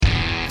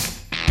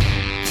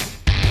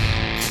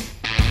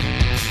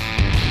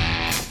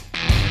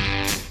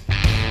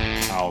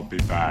be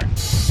back.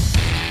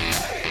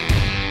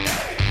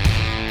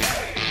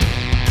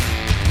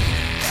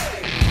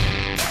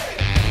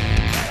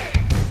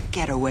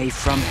 Get away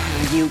from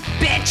her, you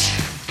bitch!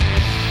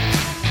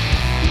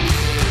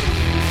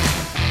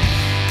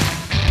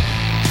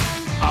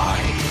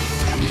 I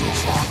am your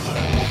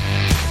father.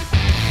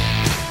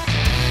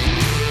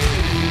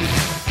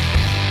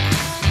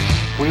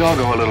 We all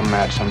go a little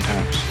mad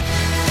sometimes.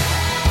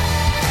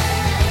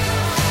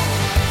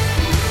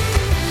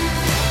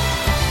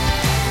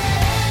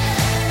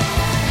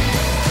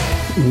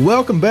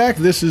 Welcome back.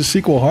 This is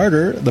Sequel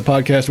Harder, the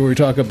podcast where we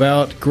talk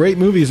about great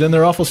movies and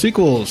their awful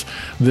sequels.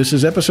 This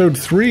is episode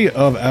 3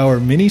 of our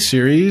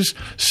mini-series,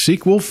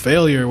 Sequel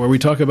Failure, where we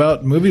talk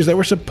about movies that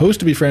were supposed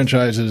to be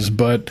franchises,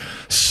 but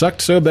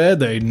sucked so bad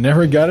they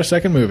never got a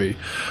second movie.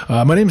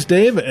 My name's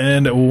Dave,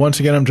 and once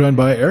again I'm joined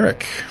by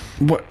Eric.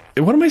 What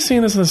am I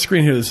seeing this on the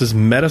screen here? This is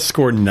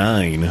Metascore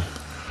 9.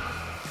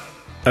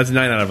 That's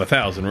 9 out of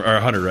 1,000 or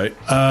 100, right?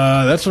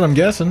 That's what I'm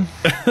guessing.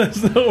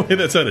 There's no way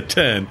that's out of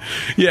 10.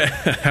 Yeah,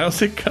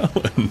 how's it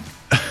going?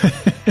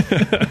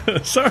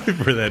 Sorry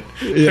for that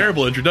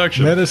terrible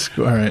introduction.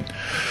 Metascore, all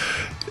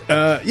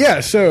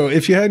right. So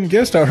if you hadn't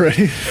guessed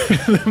already,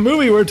 the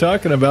movie we're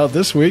talking about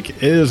this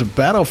week is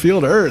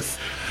Battlefield Earth.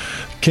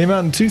 Came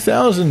out in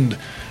 2000.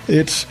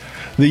 It's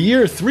the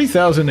year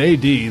 3000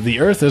 AD. The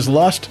Earth is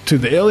lost to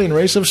the alien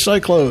race of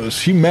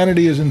Cyclos.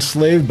 Humanity is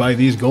enslaved by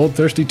these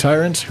gold-thirsty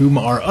tyrants whom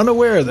are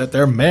unaware that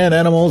their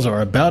man-animals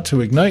are about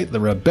to ignite the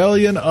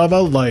rebellion of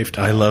a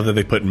lifetime. I love that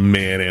they put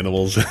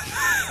man-animals.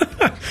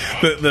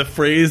 the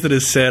phrase that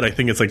is said, I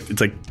think it's like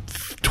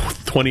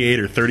 28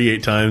 or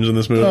 38 times in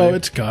this movie. Oh,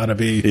 it's gotta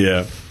be.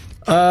 Yeah.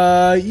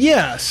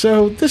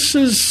 So this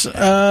is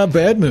a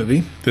bad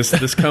movie.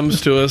 This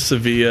comes to us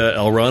via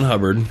L. Ron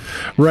Hubbard.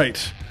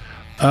 Right.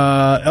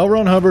 L.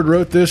 Ron Hubbard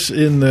wrote this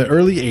in the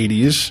early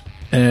 80s,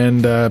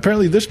 and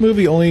apparently this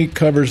movie only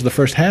covers the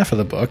first half of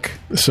the book.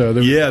 So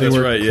they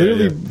were right.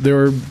 Clearly, they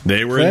were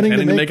planning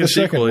intending to make a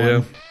second sequel,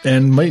 one,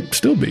 and might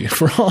still be,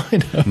 for all I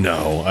know.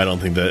 No, I don't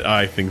think that.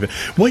 I think that.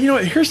 Well, you know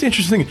what? Here's the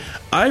interesting thing.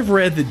 I've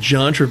read that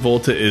John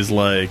Travolta is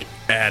like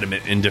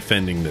adamant in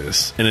defending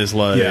this, and is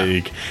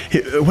like,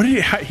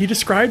 he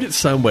described it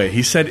some way.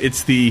 He said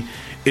it's the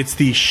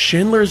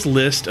Schindler's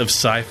List of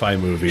sci-fi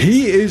movies.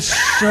 He is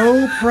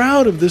so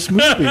proud of this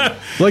movie.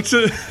 Like,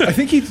 I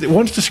think he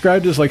once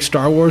described it as like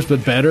Star Wars,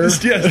 but better.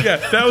 Yes,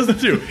 that was the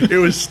two. It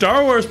was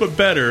Star Wars, but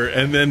better,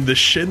 and then the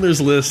Schindler's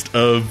List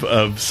of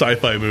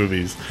sci-fi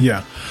movies.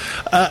 Yeah.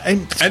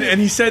 And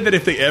he said that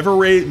if they ever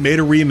made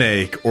a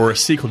remake or a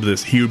sequel to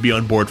this, he would be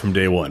on board from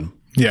day one.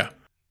 Yeah.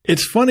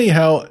 It's funny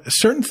how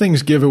certain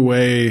things give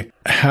away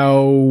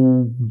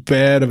how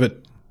bad of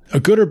a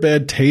good or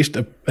bad taste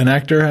an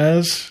actor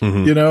has,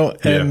 you know?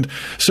 And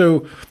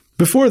so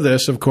before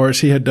this, of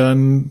course, he had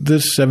done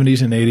this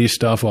 70s and 80s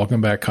stuff,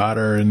 Welcome Back,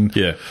 Kotter, and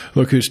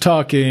Look Who's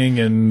Talking,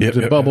 and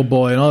The Bubble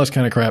Boy, and all this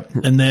kind of crap.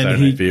 And then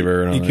Saturday Night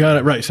Fever. And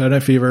all Saturday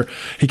Night Fever.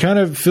 He kind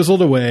of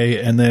fizzled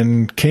away and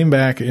then came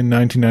back in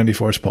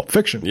 1994's Pulp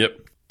Fiction. Yep.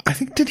 I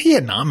think, did he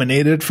get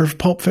nominated for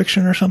Pulp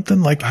Fiction or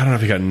something? Like, I don't know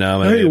if he got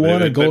nominated. He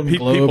won a Golden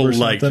Globe people or something,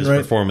 liked his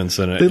performance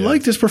in it. They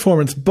liked his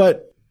performance,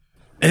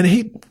 and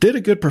he did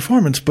a good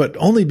performance, but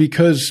only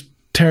because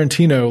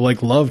Tarantino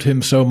loved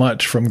him so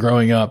much from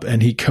growing up,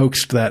 and he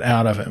coaxed that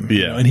out of him.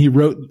 You know, and he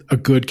wrote a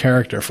good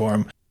character for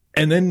him.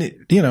 And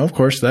then, of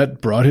course, that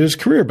brought his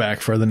career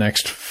back for the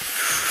next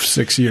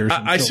 6 years.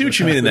 I see what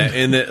you mean in that.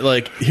 And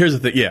that, here's the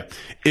thing. Yeah,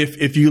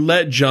 if you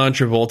let John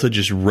Travolta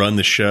just run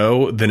the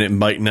show, then it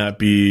might not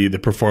be the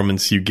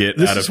performance you get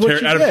out of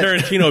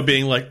Tarantino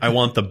being like, I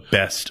want the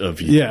best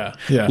of you. Yeah.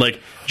 Like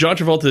John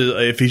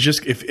Travolta,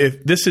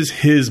 if this is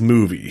his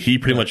movie, he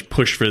pretty much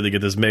pushed for it to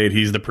get this made.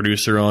 He's the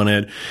producer on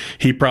it.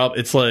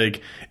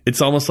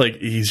 It's almost like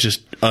he's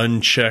just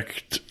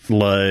unchecked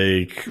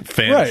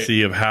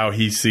fantasy of how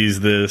he sees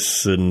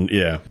this, and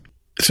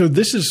So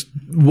this is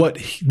what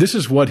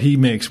he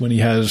makes when he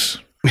has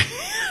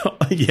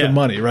the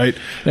money, right?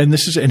 And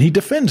he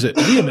defends it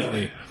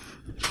vehemently.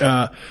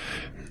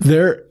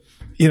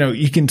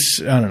 You can,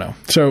 I don't know.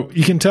 So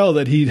you can tell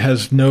that he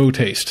has no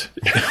taste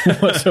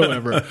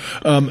whatsoever.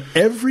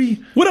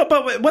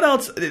 What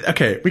else?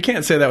 Okay, we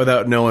can't say that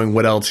without knowing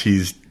what else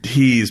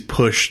he's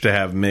pushed to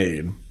have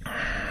made.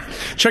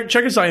 Check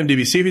his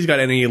IMDb. See if he's got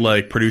any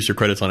producer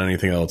credits on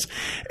anything else.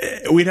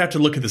 We'd have to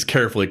look at this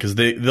carefully because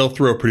they'll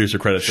throw producer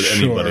credits at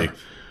anybody.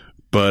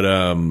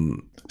 But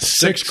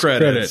 6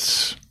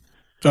 credits.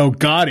 Oh,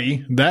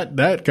 Gotti.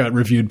 That got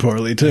reviewed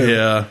poorly too.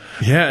 Yeah,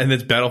 and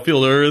it's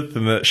Battlefield Earth,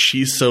 and that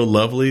She's So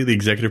Lovely, the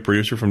executive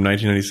producer from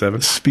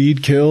 1997.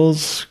 Speed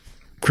Kills,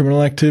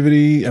 Criminal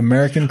Activity,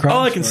 American Crime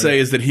All I can say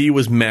is that he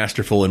was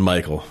masterful in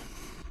Michael.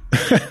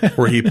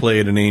 Where he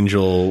played an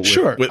angel,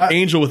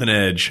 angel with an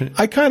edge.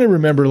 I kind of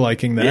remember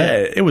liking that.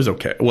 Yeah, it was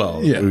okay. Well,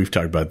 we've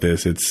talked about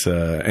this. It's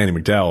Annie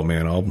McDowell,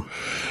 man.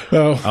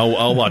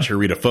 I'll watch her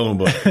read a phone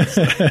book.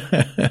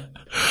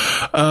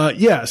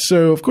 Yeah,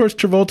 so of course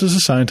Travolta's a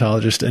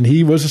Scientologist, and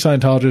he was a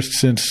Scientologist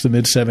since the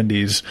mid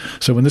 70s.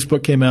 So when this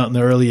book came out in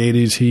the early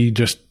 80s, he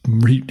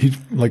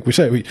like we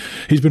say,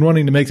 he's been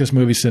wanting to make this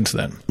movie since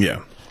then.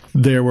 Yeah.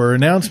 There were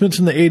announcements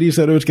in the 80s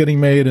that it was getting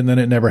made, and then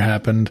it never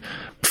happened.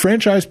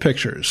 Franchise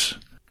Pictures,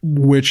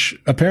 which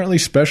apparently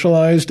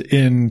specialized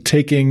in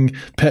taking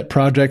pet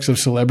projects of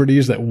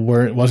celebrities that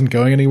wasn't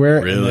going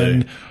anywhere,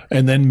 Really?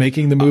 and then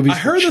making the movies. I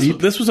heard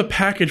this was a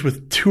package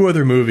with 2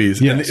 other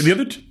movies. Yes. And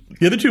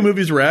the other 2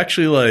 movies were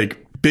actually like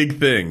big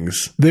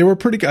things. They were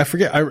pretty good. I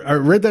forget. I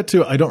read that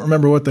too. I don't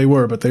remember what they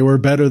were, but they were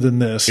better than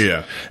this.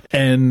 Yeah.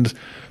 And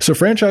so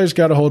franchise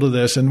got a hold of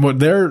this, and what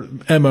their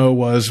MO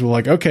was,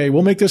 like, okay,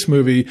 we'll make this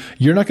movie.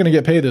 You're not going to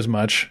get paid as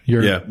much.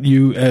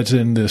 You as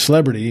in the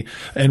celebrity,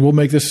 and we'll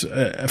make this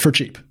for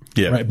cheap.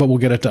 Yeah. Right. But we'll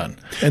get it done.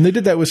 And they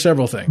did that with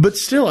several things. But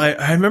still,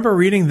 I remember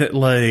reading that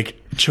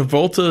like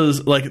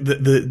Travolta's, like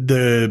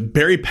the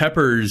Barry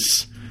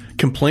Peppers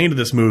complaint of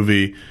this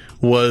movie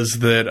was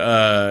that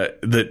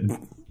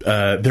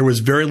there was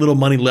very little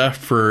money left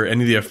for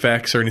any of the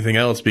effects or anything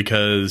else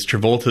because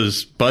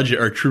Travolta's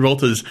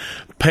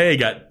pay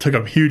took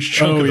a huge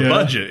chunk of the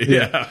budget.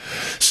 Yeah.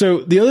 So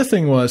the other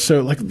thing was,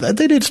 like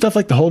they did stuff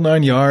like the whole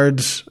 9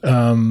 yards,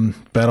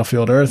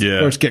 Battlefield Earth, of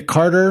course, Get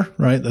Carter,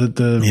 right?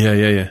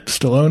 The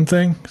Stallone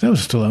thing. That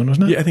was Stallone,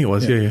 wasn't it? Yeah, I think it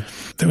was. Yeah.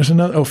 There was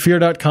another.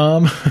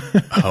 Fear.com.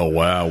 Oh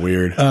wow,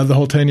 weird. The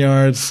whole 10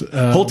 yards.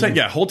 Whole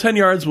 10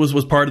 yards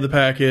was part of the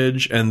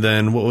package, and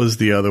then what was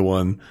the other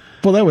one?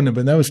 Well, that wouldn't have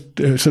been. That was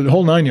so the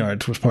whole 9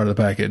 yards was part of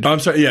the package. Oh, I'm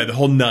sorry. Yeah, the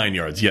whole 9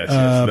 yards. Yes.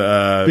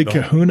 Big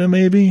Kahuna,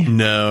 maybe.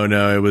 No,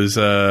 it was.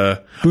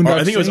 I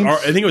Boondock think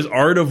Saints? it was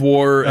Art of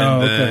War,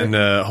 and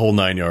then whole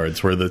 9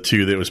 yards were the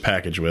 2 that it was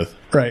packaged with.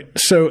 Right.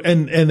 So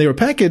and they were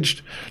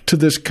packaged to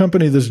this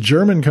company, this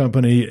German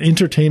company,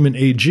 Entertainment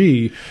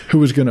AG, who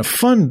was going to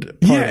fund.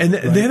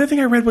 The other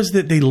thing I read was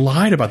that they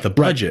lied about the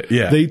budget. Right.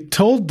 Yeah, they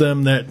told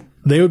them that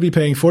they would be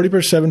paying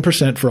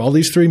 47% for all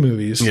these 3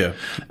 movies. Yeah.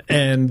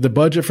 And the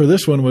budget for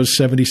this one was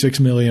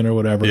 $76 million or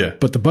whatever. Yeah.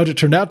 But the budget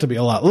turned out to be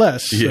a lot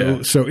less.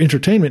 So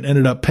Entertainment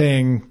ended up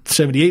paying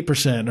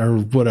 78% or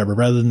whatever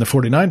rather than the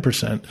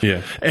 49%.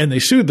 Yeah. And they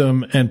sued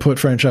them and put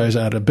franchise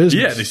out of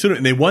business. Yeah, they sued them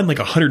and they won like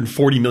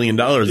 $140 million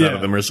out of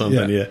them or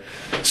something. Yeah.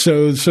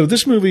 So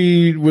this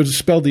movie was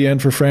spelled the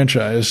end for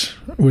franchise,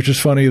 which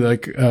is funny.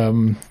 Like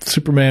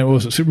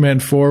Superman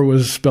 4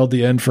 was spelled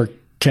the end for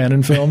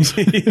Canon Films.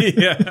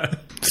 Yeah.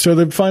 So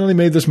they finally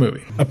made this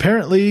movie.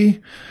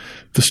 Apparently,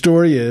 the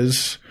story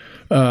is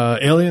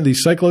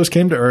these Cyclos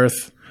came to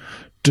Earth,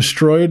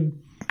 destroyed,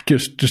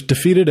 just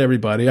defeated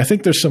everybody. I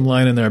think there's some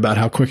line in there about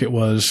how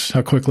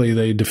quickly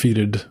they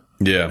defeated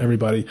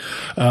everybody.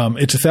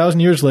 It's 1,000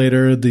 years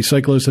later. The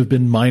Cyclos have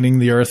been mining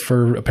the Earth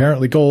for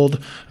apparently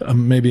gold,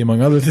 maybe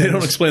among other things. They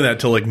don't explain that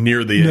till like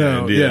near the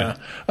end. Yeah.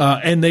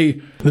 And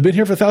they've been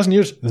here for 1,000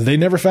 years. They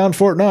never found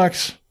Fort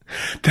Knox.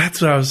 That's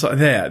what I was.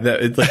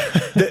 It's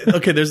like,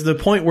 okay, there's the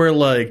point where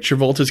like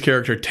Travolta's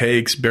character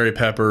takes Barry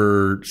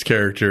Pepper's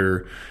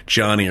character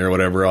Johnny or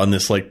whatever on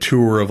this like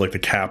tour of like the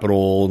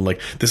Capitol, and like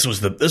this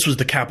was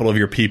the capital of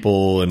your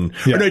people, and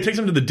or no, he takes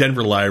him to the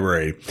Denver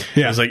Library.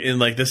 Yeah, it's like in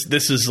like this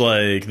is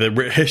like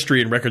the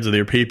history and records of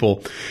their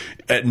people.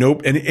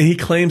 And he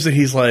claims that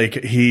he's like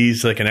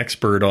an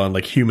expert on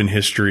like human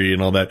history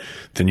and all that.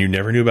 Then you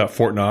never knew about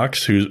Fort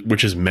Knox,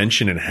 which is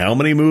mentioned in how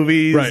many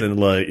movies, right? And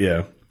like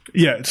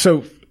yeah.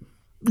 So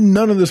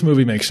none of this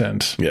movie makes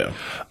sense. Yeah.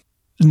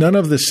 None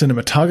of the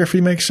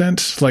cinematography makes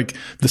sense. Like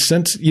the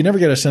sense, you never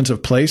get a sense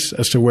of place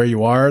as to where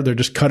you are. They're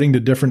just cutting to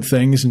different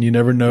things and you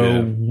never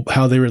know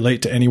how they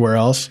relate to anywhere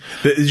else.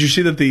 Did you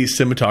see that the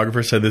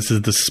cinematographer said this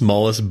is the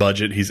smallest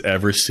budget he's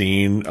ever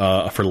seen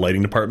for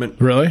lighting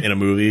department? Really? In a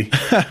movie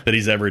that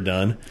he's ever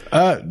done?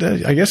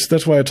 I guess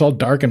that's why it's all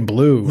dark and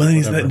blue. Well,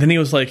 then he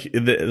was like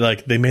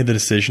they made the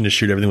decision to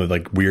shoot everything with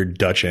like weird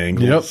Dutch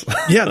angles. Yep.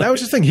 Yeah, that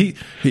was the thing.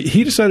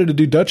 He decided to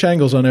do Dutch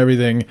angles on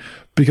everything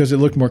because it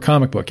looked more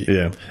comic booky.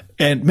 Yeah.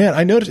 And man,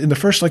 I noticed in the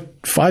first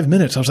like 5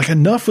 minutes, I was like,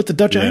 enough with the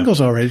Dutch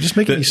angles already. Just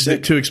making me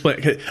sick. To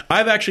explain,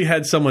 I've actually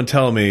had someone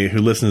tell me who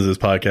listens to this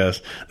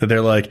podcast that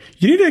they're like,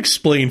 you need to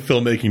explain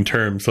filmmaking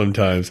terms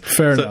sometimes.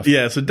 Fair enough.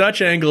 Yeah. So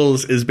Dutch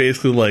angles is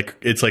basically like,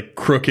 it's like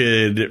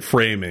crooked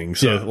framing.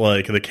 So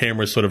like the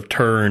camera's sort of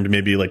turned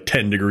maybe like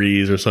 10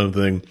 degrees or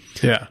something.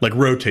 Yeah. Like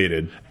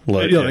rotated. So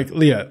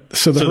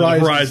the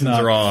horizons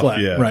are off. Flat,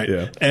 yeah. Right.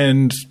 Yeah.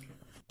 And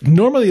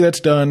normally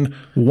that's done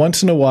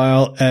once in a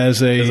while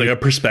as like a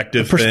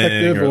perspective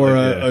thing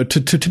or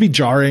to be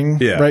jarring,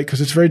 right?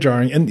 Because it's very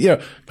jarring. And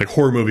like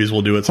horror movies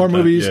will do it. Horror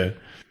movies,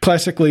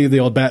 classically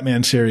the old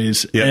Batman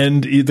series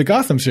and the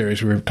Gotham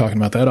series. We were talking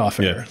about that off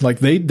air. Like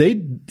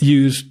they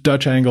use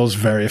Dutch angles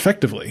very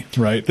effectively,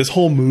 right? This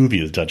whole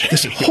movie is Dutch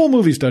angles. This whole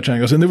movie is Dutch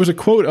angles. And there was a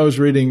quote I was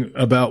reading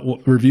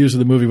about reviews of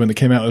the movie when it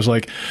came out. It was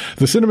like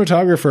the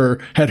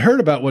cinematographer had heard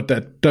about what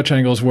that Dutch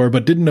angles were,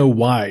 but didn't know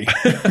why.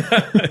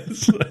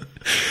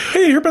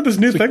 Hey, you heard about this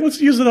new thing?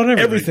 Let's use it on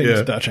everything.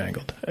 Everything's Dutch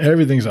angled.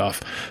 Everything's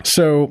off.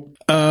 So,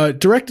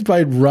 directed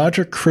by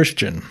Roger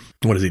Christian.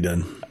 What has he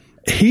done?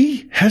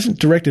 He hasn't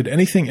directed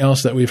anything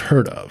else that we've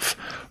heard of.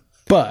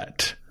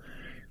 but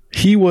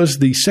he was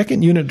the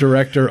second unit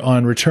director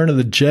on Return of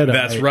the Jedi.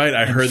 That's right.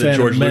 I and heard that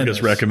Phantom George Menace.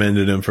 Lucas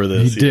recommended him for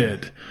this. He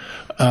did.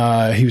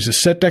 He was a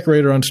set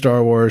decorator on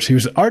Star Wars. He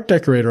was an art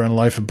decorator on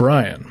Life of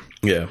Brian.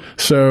 Yeah.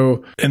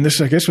 So, and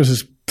this, I guess, was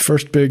his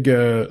first big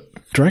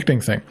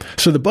directing thing.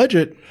 So the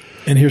budget,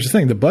 and here's the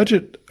thing, the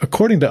budget,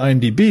 according to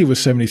IMDb, was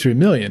 $73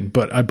 million,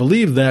 but I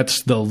believe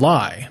that's the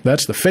lie.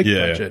 That's the fake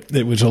budget.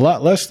 It was a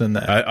lot less than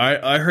that.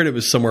 I heard it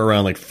was somewhere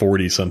around like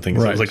 40 something.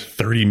 So Right. it was like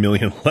 30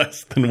 million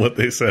less than what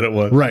they said it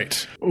was.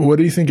 Right. What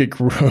do you think it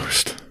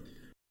grossed?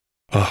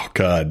 Oh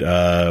God.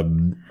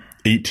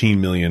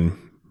 18 million.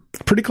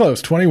 Pretty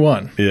close,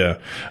 21. Yeah.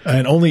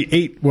 And only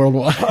 8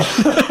 worldwide.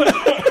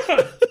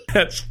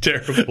 That's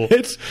terrible.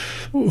 It's,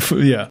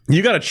 yeah.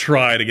 You got to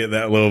try to get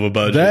that low of a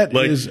budget. That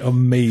is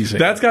amazing.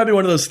 That's got to be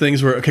one of those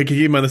things where, okay, keep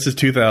in mind this is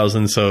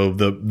 2000, so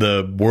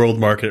the world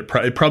market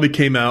it probably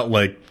came out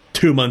like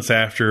 2 months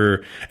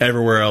after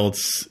everywhere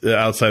else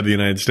outside the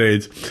United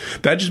States.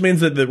 That just means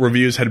that the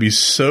reviews had to be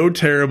so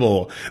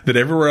terrible that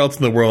everywhere else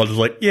in the world is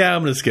like, yeah,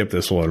 I'm going to skip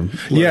this one.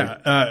 Yeah,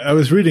 I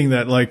was reading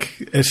that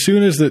like as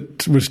soon as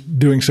it was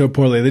doing so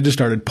poorly, they just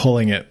started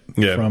pulling it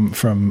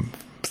from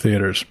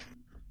theaters.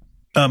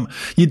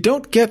 You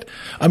don't get,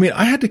 I mean,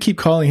 I had to keep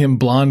calling him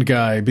Blonde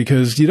Guy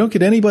because you don't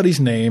get anybody's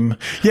name.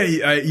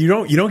 Yeah, you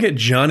don't get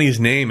Johnny's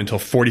name until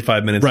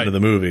 45 minutes into the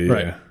movie.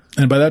 Right. Yeah.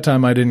 And by that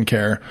time, I didn't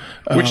care.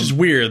 Which is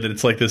weird that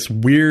it's like this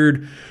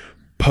weird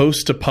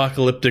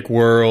post-apocalyptic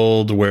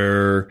world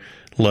where,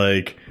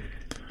 like,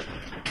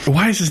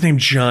 why is his name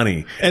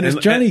Johnny? And it's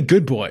Johnny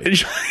Goodboy.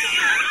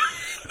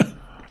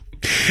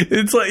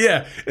 It's like,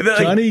 yeah.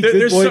 Johnny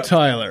Goodboy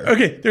Tyler.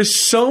 Okay,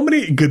 there's so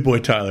many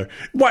Goodboy Tyler.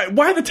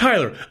 Why the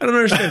Tyler? I don't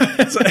understand.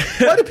 It's like,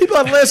 why do people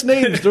have last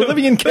names? They're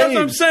living in caves. That's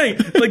what I'm saying.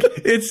 Like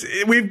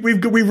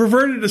we've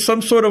reverted to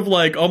some sort of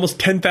like almost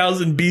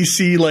 10,000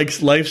 BC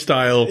like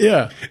lifestyle.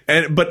 Yeah.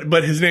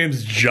 But his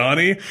name's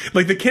Johnny.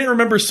 Like they can't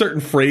remember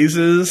certain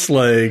phrases.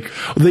 Like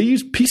they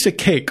use piece of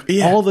cake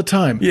all the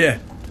time. Yeah.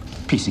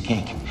 Piece of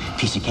cake.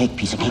 Piece of cake.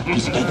 Piece of cake.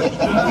 Piece of cake.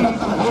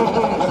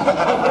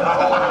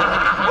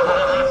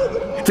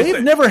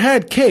 They've never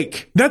had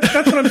cake. That's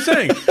what I'm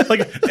saying.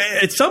 Like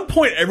at some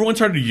point, everyone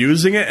started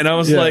using it, and I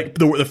was like,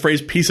 the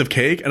phrase "piece of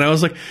cake," and I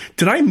was like,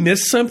 did I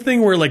miss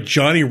something where like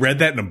Johnny read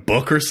that in a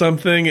book or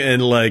something,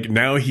 and like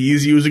now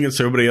he's using it,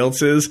 so everybody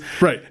else is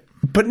right.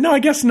 But no, I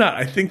guess not.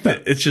 I think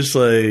that it's just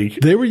like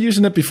they were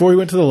using it before he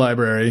went to the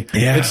library.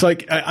 Yeah, it's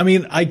like I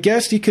mean, I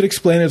guess you could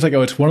explain it as like,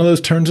 oh, it's one of those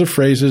turns of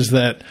phrases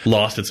that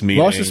lost its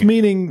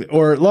meaning,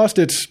 or lost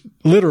its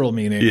literal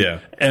meaning. Yeah,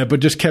 but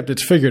just kept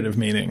its figurative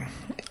meaning.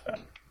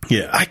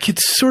 Yeah, I could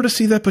sort of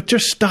see that, but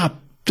just stop.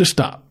 Just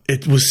stop.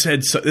 It was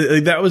said so,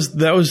 like, that was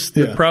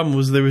the problem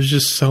was there was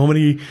just so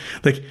many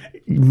like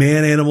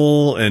man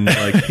animal and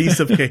like piece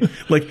of cake.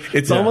 Like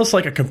it's almost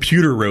like a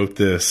computer wrote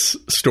this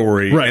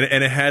story, right?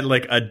 And it had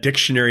like a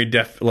dictionary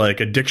that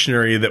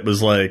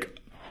was like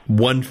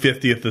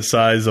 1/50th the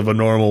size of a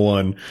normal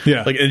one.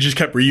 Yeah, like it just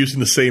kept reusing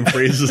the same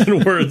phrases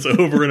and words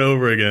over and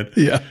over again.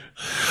 Yeah.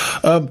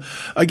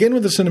 Again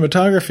with the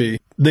cinematography,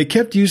 they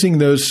kept using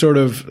those sort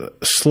of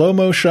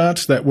slow-mo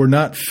shots that were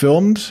not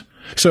filmed.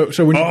 So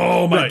when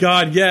my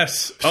God,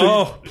 yes.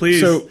 Please.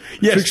 So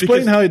yes, to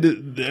explain how it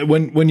did,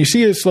 when you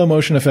see a slow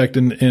motion effect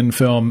in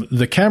film,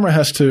 the camera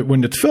has to,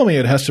 when it's filming,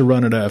 it has to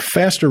run at a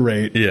faster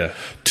rate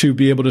to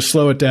be able to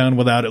slow it down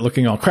without it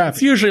looking all crappy.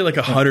 It's usually like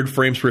 100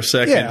 frames per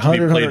second. Yeah, 100,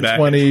 to be played back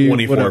 120, at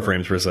 24 whatever.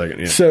 frames per second.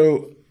 Yeah.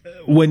 So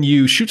when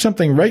you shoot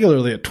something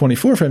regularly at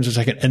 24 frames a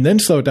second and then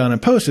slow it down in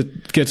post,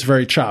 it gets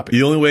very choppy.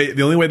 The only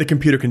way the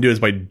computer can do it is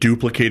by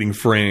duplicating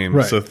frames,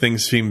 right. So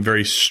things seem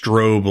very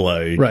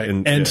strobe-like. Right,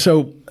 and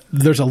so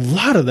there's a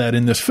lot of that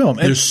in this film.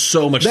 And there's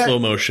so much slow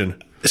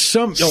motion.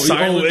 Silent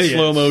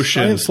slow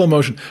motion. Silent slow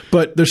motion.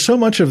 But there's so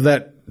much of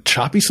that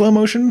choppy slow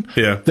motion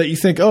that you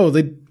think, oh,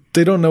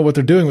 they don't know what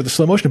they're doing with the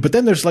slow motion. But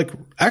then there's like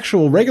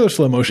actual regular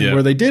slow motion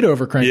where they did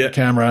overcrank the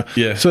camera.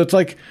 Yeah. So it's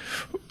like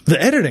the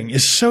editing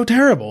is so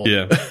terrible.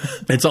 Yeah.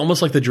 It's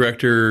almost like the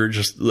director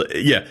just,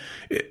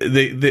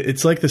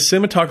 it's like the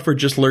cinematographer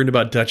just learned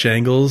about Dutch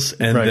angles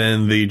and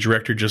then the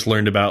director just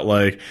learned about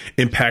like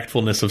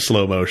impactfulness of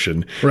slow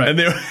motion. Right. And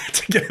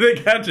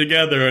they got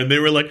together and they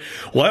were like,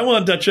 well, I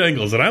want Dutch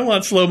angles and I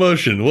want slow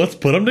motion. Let's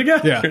put them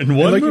together in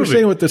one and like movie. You were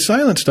saying with the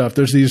silent stuff,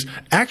 the's these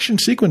action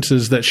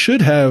sequences that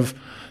should have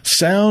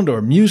sound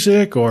or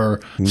music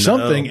or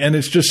something, and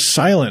it's just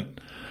silent,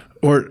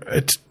 or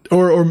it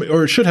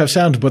should have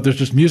sound, but there's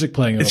just music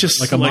playing. It's just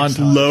like a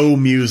montage. Low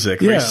music,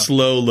 very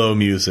slow, low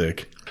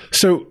music.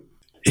 So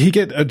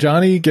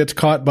Johnny gets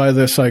caught by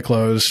the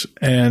Cyclos,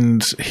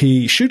 and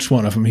he shoots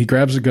one of them. He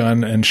grabs a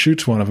gun and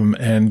shoots one of them,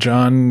 and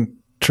John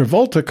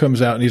Travolta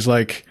comes out and he's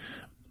like,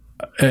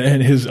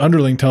 and his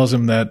underling tells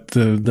him that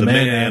the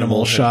man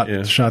animal shot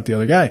the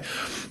other guy,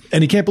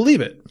 and he can't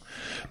believe it.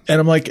 And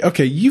I'm like,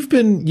 okay, you've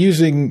been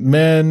using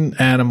men,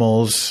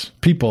 animals,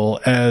 people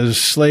as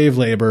slave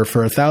labor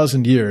for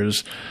 1,000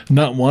 years.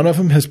 Not one of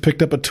them has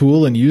picked up a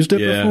tool and used it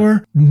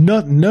before.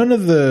 None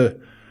of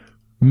the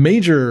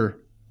major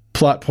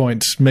plot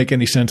points make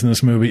any sense in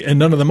this movie, and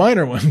none of the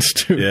minor ones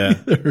do. Yeah.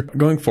 either.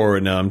 Going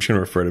forward now, I'm just going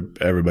to refer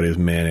to everybody as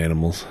man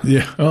animals.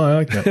 Yeah. Oh, I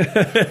like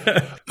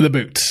that. The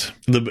boots.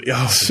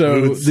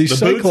 So These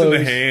the boots cyclos, and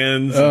the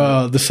hands.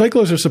 The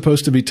cyclos are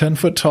supposed to be 10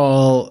 foot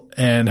tall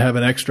and have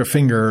an extra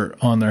finger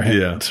on their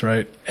hands,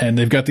 right? And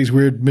they've got these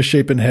weird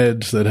misshapen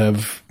heads that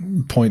have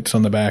points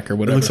on the back or It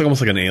whatever. looks like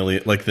almost like an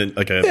alien, like a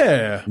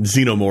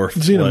xenomorph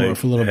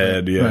Xenomorph a little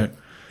head, bit, yeah. right?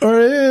 Or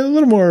a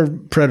little more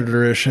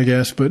predator-ish, I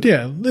guess. But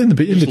yeah, in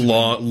between.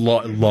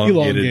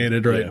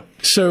 Elongated, right? Yeah.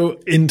 So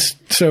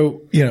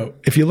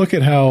if you look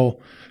at how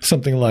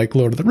something like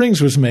Lord of the Rings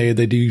was made,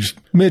 they use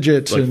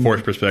midgets Like and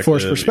forced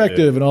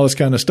perspective, and all this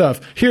kind of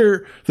stuff.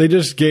 Here, they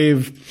just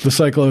gave the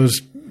cyclos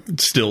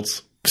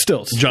Stilts.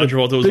 stilts. John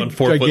Travolta was Big, on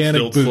 4 foot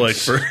gigantic stilts, boots. like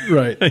for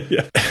right.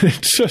 Yeah.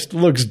 It just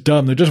looks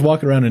dumb. They're just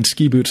walking around in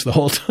ski boots the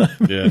whole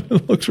time. Yeah.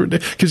 It looks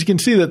ridiculous because you can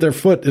see that their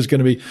foot is going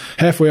to be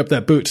halfway up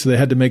that boot, so they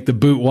had to make the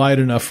boot wide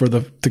enough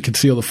to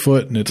conceal the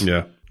foot. And it's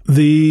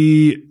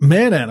the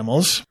man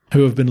animals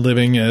who have been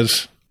living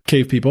as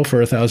cave people for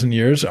 1,000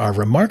 years are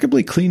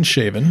remarkably clean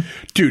shaven.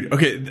 Dude,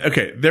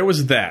 okay, there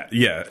was that.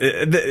 Yeah.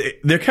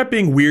 There kept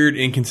being weird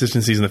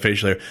inconsistencies in the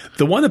facial hair.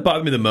 The one that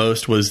bothered me the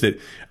most was that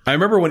I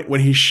remember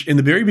when he, in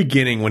the very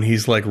beginning, when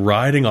he's like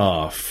riding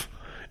off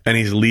and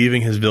he's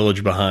leaving his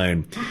village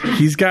behind,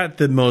 he's got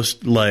the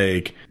most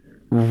like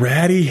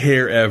ratty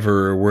hair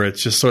ever, where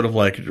it's just sort of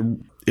like,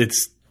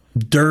 it's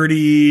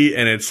dirty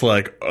and it's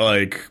like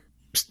what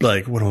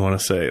do I want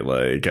to say?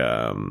 Like,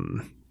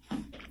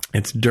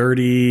 it's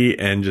dirty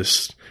and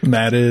just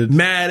Matted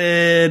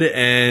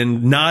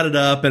and knotted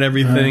up and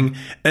everything.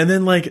 And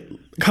then like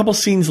a couple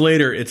scenes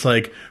later, it's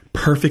like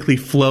perfectly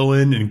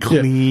flowing and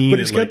clean. But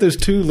he's got those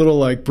two little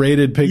like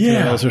braided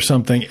pigtails or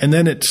something. And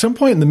then at some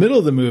point in the middle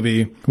of the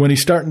movie, when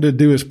he's starting to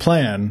do his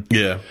plan,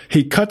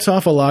 he cuts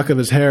off a lock of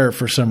his hair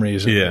for some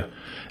reason. Yeah.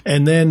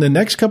 And then the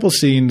next couple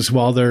scenes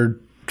while they're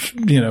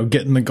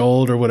getting the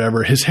gold or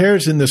whatever, his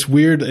hair's in this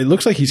weird, it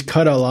looks like he's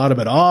cut a lot of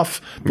it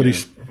off, but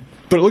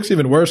but it looks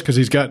even worse because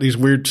he's got these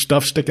weird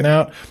stuff sticking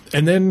out.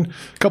 And then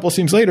a couple of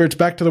scenes later, it's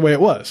back to the way it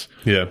was.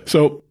 Yeah.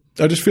 So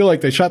I just feel like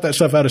they shot that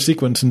stuff out of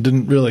sequence and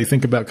didn't really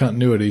think about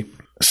continuity.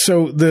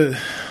 So the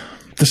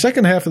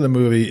second half of the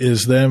movie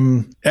is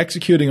them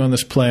executing on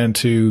this plan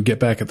to get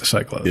back at the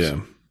Cyclos. Yeah.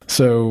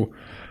 So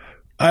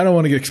I don't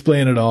want to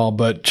explain it all,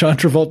 but John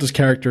Travolta's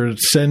character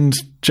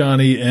sends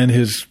Johnny and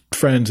his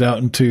friends out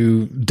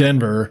into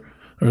Denver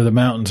or the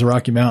mountains, the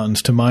Rocky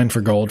Mountains, to mine for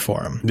gold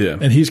for him. Yeah.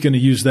 And he's going to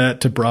use that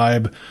to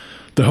bribe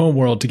the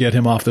homeworld to get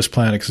him off this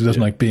planet because he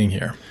doesn't like being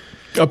here.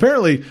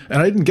 Apparently,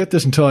 and I didn't get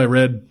this until I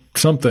read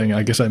something,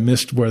 I guess I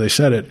missed where they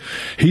said it,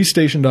 he's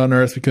stationed on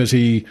Earth because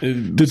he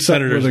did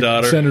Senator's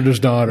daughter. Senator's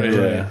daughter,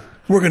 yeah.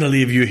 We're going to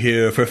leave you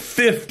here for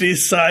 50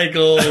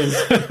 cycles.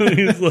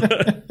 He's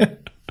like...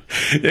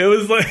 It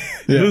was like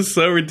it was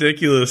so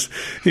ridiculous.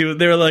 He was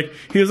like,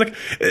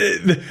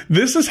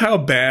 this is how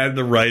bad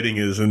the writing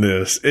is in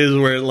this. Is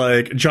where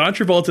like John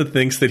Travolta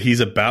thinks that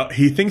he's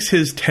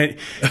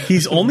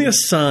only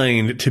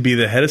assigned to be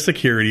the head of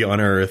security on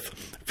Earth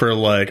for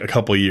like a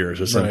couple years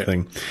or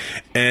something,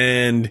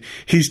 and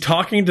he's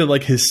talking to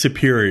like his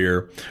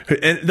superior,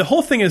 and the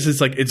whole thing is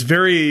it's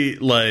very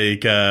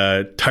like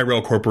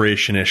Tyrell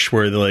Corporation-ish,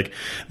 where they're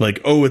like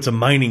oh, it's a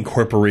mining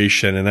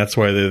corporation and that's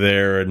why they're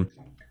there.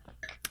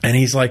 And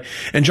he's like,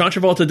 and John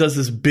Travolta does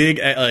this big,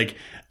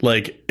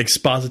 like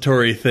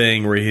expository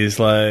thing where he's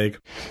like,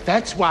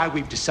 that's why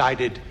we've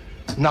decided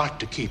not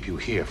to keep you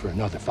here for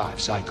another 5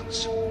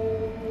 cycles.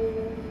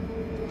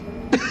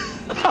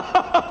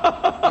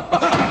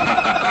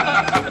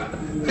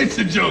 It's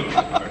a joke.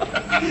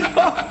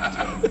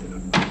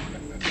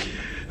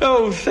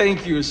 Oh,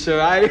 thank you,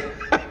 sir. I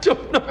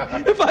don't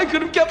know if I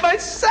could have kept my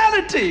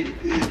sanity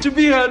to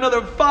be here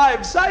another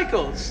 5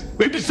 cycles.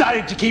 We've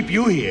decided to keep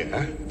you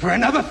here for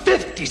another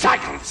 50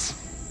 cycles.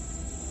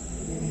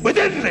 With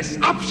endless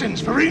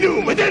options for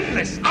renewal. With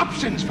endless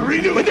options for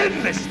renewal. With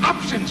endless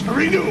options for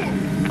renewal.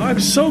 I'm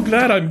so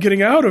glad I'm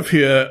getting out of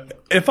here.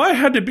 If I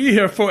had to be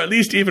here for at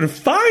least even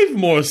 5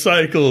 more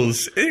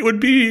cycles, it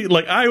would be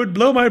like I would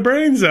blow my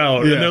brains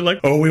out. Yeah. And they're like,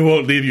 oh, we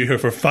won't leave you here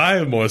for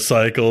 5 more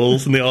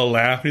cycles. And they all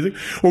laugh. And he's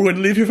like, we're going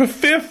to leave you for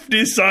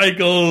 50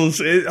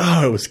 cycles. It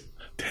was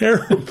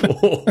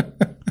terrible.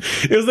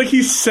 It was like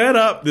he set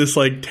up this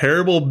like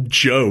terrible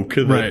joke.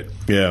 Right.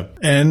 Yeah.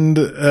 And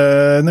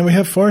then we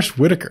have Forrest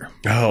Whitaker.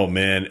 Oh,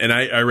 man. And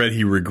I read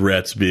he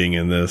regrets being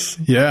in this.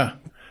 Yeah.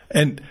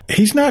 And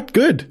he's not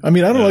good. I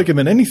mean, I don't like him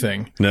in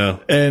anything.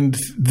 No. And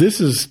this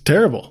is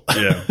terrible.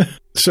 Yeah.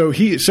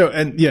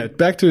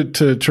 Back to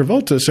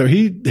Travolta. So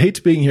he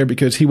hates being here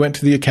because he went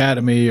to the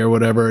academy or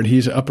whatever, and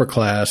he's upper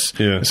class.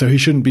 Yeah. So he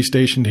shouldn't be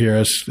stationed here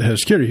as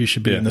security. He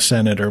should be in the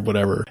Senate or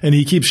whatever. And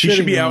he keeps He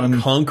should be out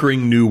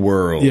conquering new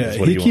worlds. Yeah,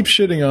 he keeps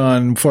shitting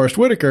on Forrest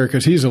Whitaker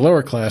because he's a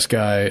lower class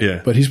guy.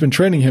 Yeah. But he's been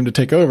training him to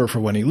take over for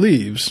when he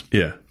leaves.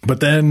 Yeah. But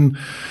then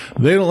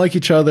they don't like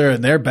each other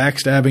and they're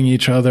backstabbing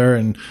each other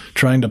and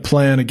trying to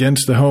plan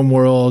against the home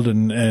world.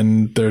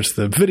 And there's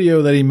the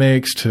video that he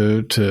makes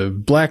to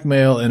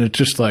blackmail. And it's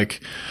just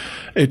like,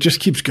 it just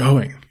keeps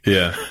going.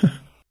 Yeah.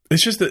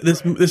 It's just that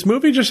this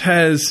movie just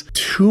has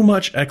too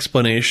much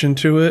explanation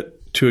to it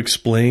to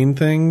explain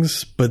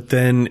things, but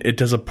then it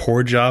does a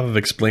poor job of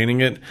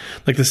explaining it.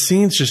 Like, the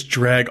scenes just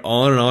drag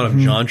on and on of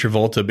John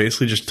Travolta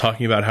basically just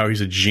talking about how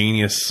he's a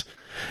genius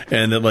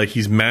and that, like,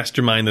 he's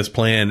masterminded this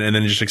plan, and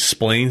then just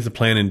explains the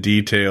plan in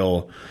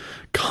detail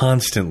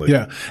constantly.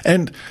 Yeah.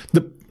 And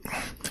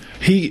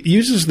he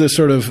uses this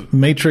sort of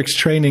Matrix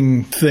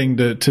training thing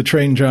to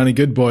train Johnny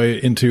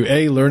Goodboy into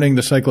A, learning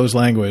the Cyclo's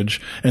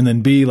language, and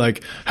then B,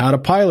 like, how to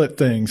pilot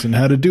things and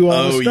how to do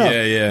all this stuff.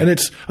 Yeah. And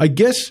it's, I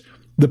guess,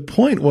 the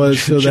point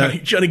was so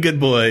that Johnny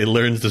Goodboy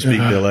learns to speak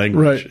their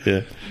language. Right.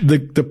 Yeah.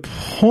 The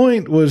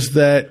point was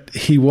that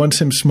he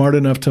wants him smart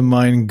enough to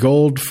mine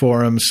gold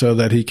for him so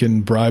that he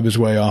can bribe his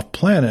way off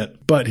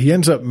planet. But he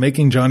ends up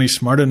making Johnny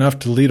smart enough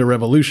to lead a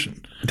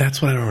revolution.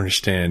 That's what I don't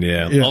understand.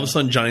 Yeah. All of a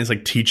sudden, Johnny's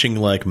like teaching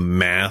like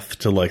math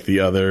to like the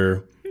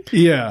other.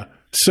 Yeah.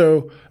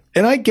 So,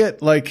 and I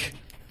get like,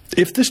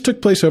 if this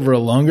took place over a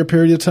longer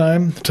period of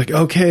time, it's like,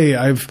 okay,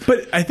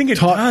 But I think it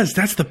does.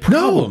 That's the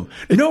problem.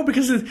 No,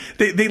 because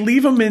they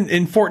leave him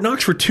in Fort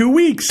Knox for 2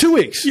 weeks. 2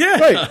 weeks. Yeah.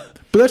 Right.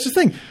 But that's the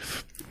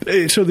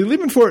thing. So they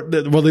leave him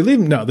they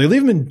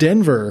leave him in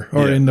Denver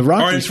or in the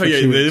Rockies for 2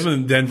 weeks. They leave him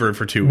in Denver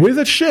for 2 weeks. With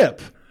a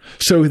ship.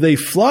 So they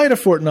fly to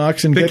Fort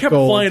Knox and they get kept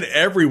gold. flying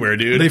everywhere,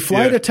 dude. They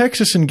fly to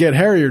Texas and get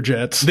Harrier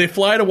jets. They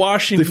fly to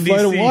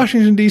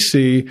Washington,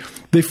 D.C.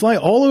 They fly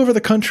all over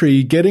the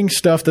country getting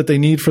stuff that they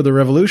need for the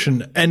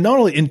revolution. And not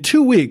only in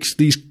 2 weeks,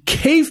 these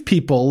cave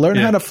people learn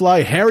how to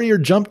fly Harrier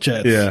jump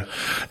jets. Yeah.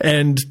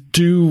 And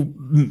do,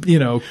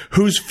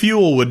 whose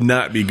fuel would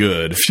not be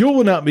good. Fuel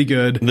would not be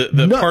good.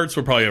 The parts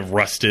would probably have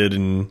rusted.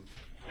 And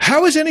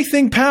how is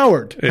anything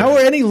powered? Yeah. How are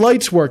any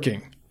lights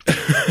working?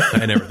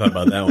 I never thought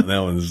about that one. That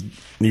one's...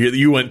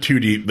 You went too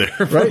deep there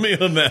for me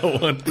on that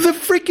one. The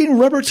freaking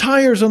rubber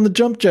tires on the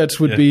jump jets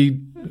would be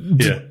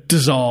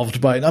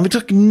dissolved by it. I mean,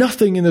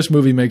 nothing in this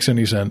movie makes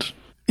any sense.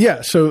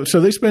 Yeah, so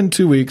they spend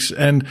 2 weeks,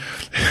 and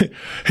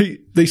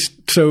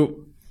so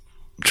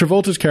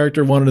Travolta's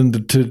character wanted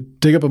him to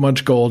dig up a bunch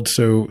of gold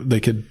so they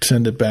could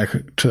send it back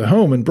to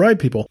home and bribe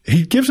people.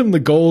 He gives him the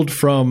gold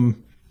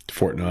from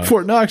Fort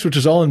Knox, which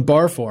is all in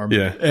bar form.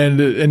 Yeah,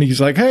 and he's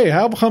like, "Hey,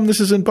 how come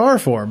this is in bar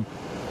form?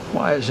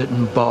 Why is it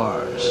in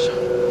bars?"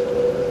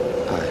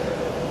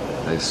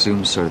 I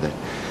assume, sir, that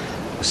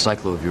the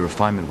Cyclo of your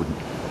refinement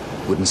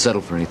wouldn't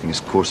settle for anything as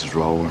coarse as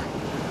raw ore.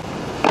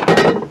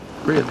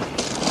 Really?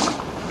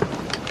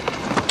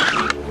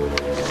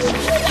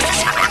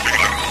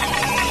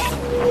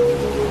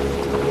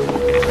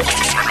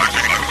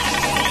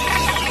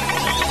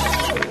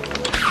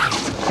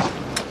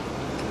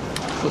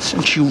 Well,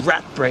 since you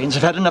rat brains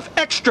have had enough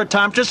extra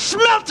time to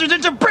smelt it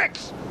into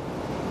bricks,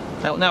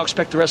 I'll now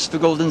expect the rest of the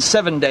gold in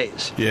 7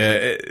 days.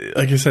 Yeah,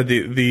 like I said,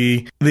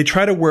 they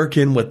try to work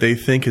in what they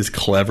think is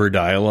clever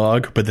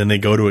dialogue, but then they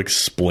go to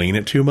explain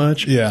it too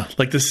much. Yeah,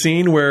 like the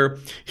scene where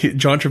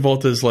John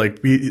Travolta's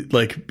like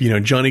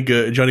Johnny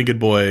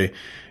Goodboy,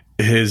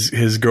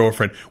 his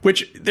girlfriend.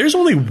 Which there's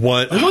only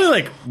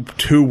like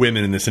 2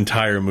 women in this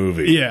entire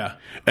movie. Yeah.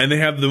 And they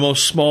have the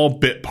most small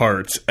bit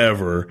parts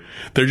ever.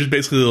 They're just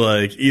basically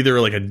like either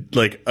like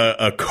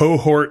a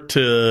cohort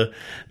to.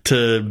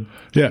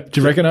 Yeah.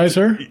 Do you recognize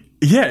her?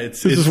 Yeah,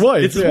 it's his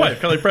wife. It's his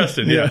wife, Kelly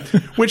Preston. Yeah.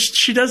 Which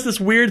she does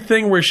this weird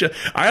thing where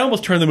I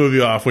almost turned the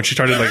movie off when she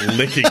started like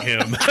licking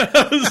him.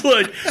 I was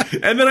like,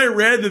 and then I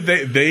read that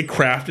they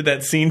crafted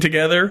that scene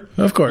together.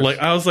 Of course. Like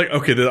I was like,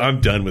 okay, I'm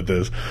done with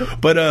this.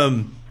 But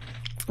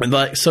and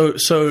like so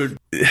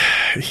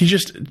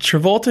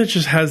Travolta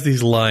just has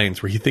these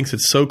lines where he thinks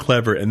it's so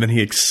clever, and then he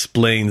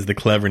explains the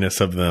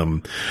cleverness of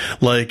them.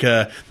 Like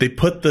they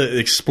put the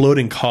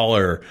exploding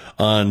collar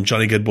on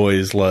Johnny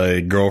Goodboy's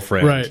like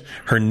girlfriend,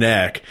 her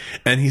neck,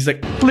 and he's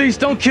like, "Please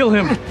don't kill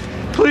him,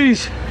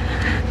 please."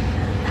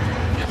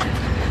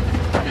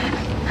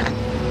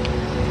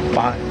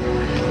 Fine.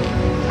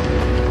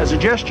 As a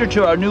gesture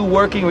to our new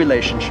working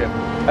relationship,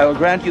 I will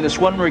grant you this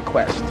one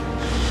request.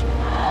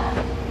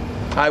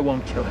 I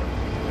won't kill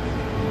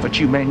him, but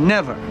you may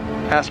never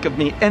ask of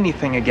me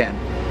anything again.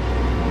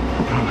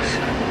 I promise.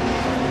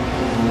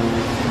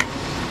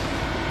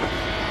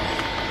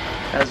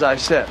 As I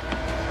said,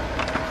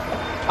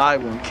 I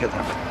won't kill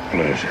him.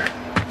 Pleasure.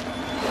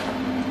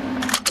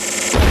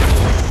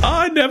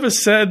 I never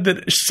said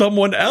that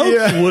someone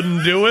else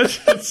wouldn't do it.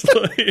 It's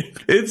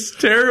like, it's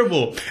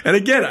terrible. And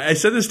again, I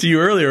said this to you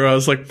earlier. I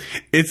was like,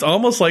 it's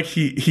almost like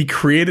he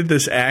created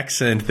this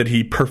accent that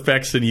he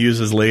perfects and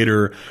uses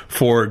later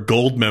for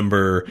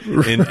Goldmember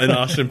in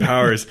Austin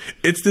Powers.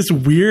 It's this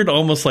weird,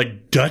 almost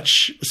like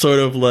Dutch sort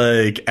of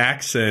like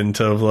accent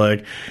of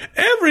like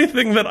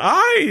everything that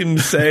I'm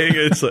saying.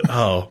 It's like,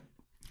 oh,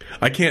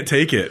 I can't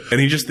take it. And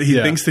he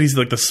thinks that he's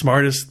like the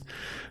smartest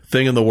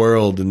thing in the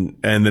world, and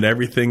that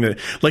everything that,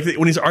 like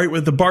when he's arguing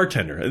with the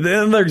bartender.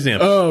 Another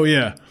example. Oh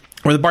yeah,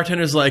 Where the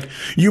bartender's like,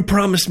 you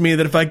promised me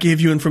that if I gave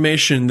you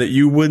information that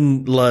you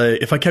wouldn't,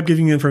 like, if I kept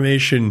giving you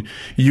information,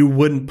 you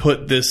wouldn't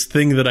put this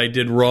thing that I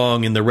did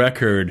wrong in the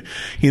record.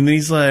 And then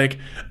he's like,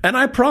 and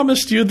I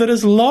promised you that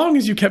as long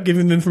as you kept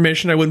giving me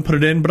information, I wouldn't put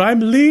it in, but I'm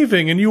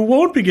leaving and you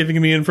won't be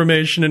giving me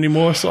information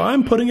anymore, so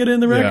I'm putting it in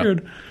the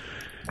record.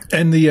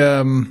 And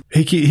the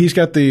he's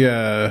got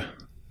the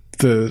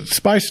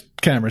spy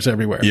cameras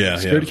everywhere.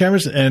 Security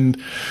cameras.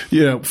 And,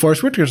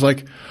 Forrest Whitaker's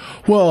like,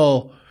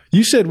 well,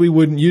 you said we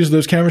wouldn't use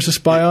those cameras to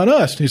spy on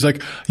us. And he's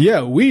like,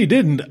 yeah, we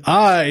didn't.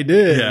 I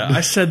did. Yeah,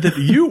 I said that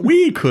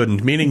we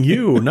couldn't, meaning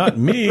you, not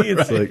me.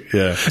 It's like,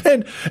 yeah.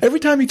 And every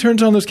time he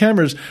turns on those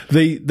cameras,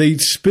 they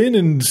spin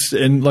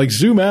and like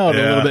zoom out a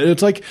little bit.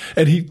 It's like,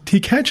 and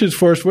he catches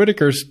Forrest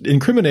Whitaker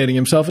incriminating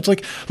himself. It's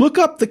like, look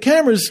up, the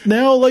camera's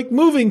now like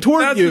moving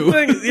toward you. The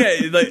thing.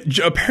 Yeah, like,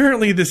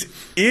 apparently this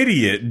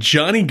idiot,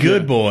 Johnny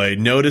Goodboy,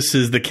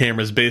 notices the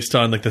cameras based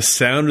on like the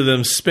sound of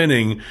them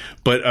spinning,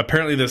 but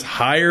apparently this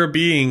higher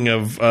being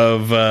of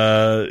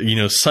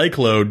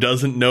Cyclo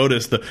doesn't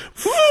notice the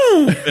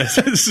as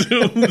it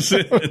zooms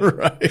in.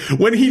 Right.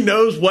 When he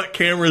knows what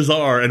cameras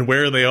are and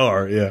where they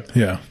are.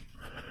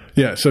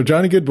 Yeah. So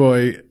Johnny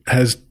Goodboy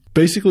has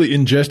basically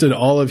ingested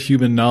all of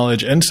human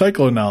knowledge and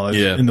Cyclo knowledge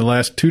in the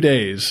last 2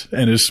 days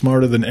and is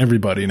smarter than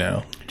everybody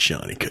now.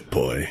 Johnny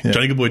Goodboy.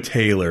 Johnny Goodboy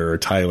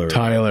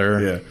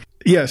Tyler.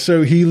 Yeah.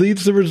 So he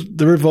leads the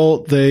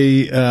revolt.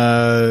 They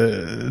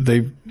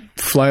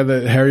fly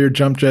the Harrier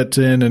jump jets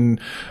in, and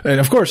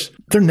of course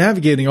they're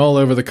navigating all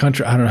over the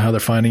country. I don't know how they're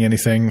finding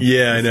anything.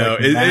 Yeah, I know.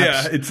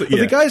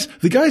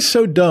 The guy's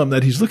so dumb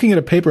that he's looking at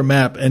a paper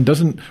map and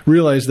doesn't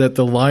realize that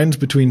the lines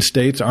between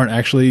states aren't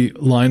actually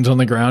lines on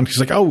the ground. He's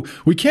like, "Oh,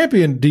 we can't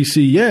be in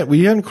DC yet.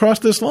 We haven't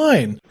crossed this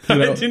line." I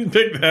didn't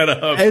pick that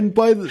up. And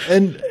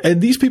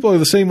and these people are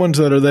the same ones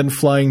that are then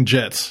flying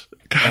jets.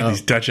 God,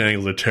 these Dutch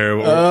angles are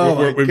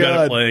terrible. We've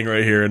got it playing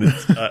right here, and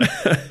it's.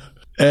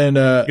 And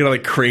you gotta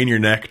like crane your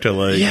neck to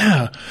like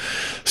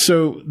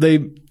So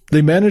they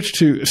managed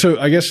to. So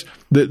I guess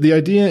the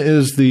idea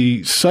is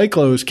the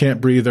Cyclos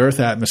can't breathe Earth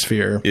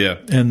atmosphere,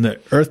 and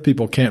the Earth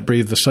people can't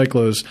breathe the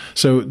Cyclos.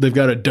 So they've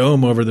got a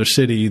dome over their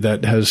city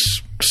that has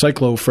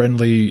Cyclo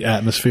friendly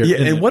atmosphere. Yeah,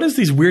 and what is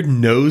these weird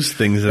nose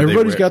things? That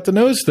everybody's got the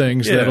nose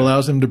things that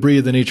allows them to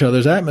breathe in each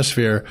other's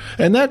atmosphere,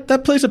 and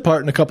that plays a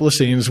part in a couple of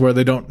scenes where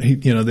they don't.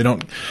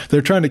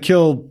 They're trying to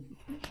kill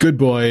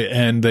Goodboy,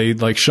 and they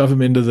like shove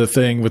him into the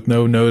thing with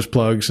no nose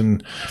plugs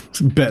and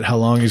bet how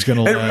long he's going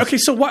to last. Okay,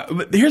 so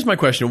here's my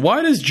question: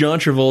 why does John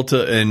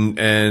Travolta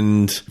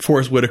and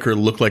Forrest Whitaker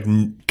look like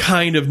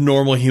kind of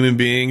normal human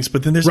beings,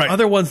 but then there's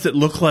other ones that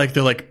look like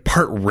they're like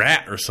part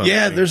rat or something?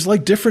 Yeah, there's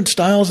like different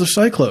styles of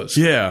Cyclos.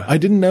 Yeah, I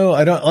didn't know.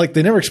 I don't like.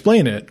 They never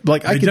explain it.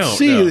 Like I could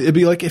see it'd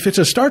be like if it's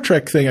a Star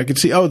Trek thing, I could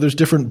see there's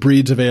different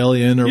breeds of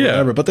alien or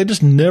whatever, but they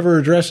just never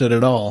address it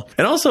at all.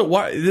 And also,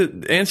 why?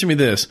 Answer me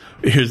this.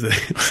 Here's the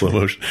slow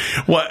motion.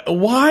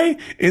 Why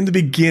in the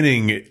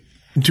beginning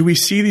do we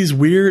see these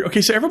weird...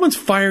 Okay, so everyone's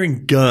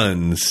firing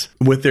guns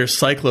with their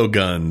Cyclo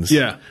guns.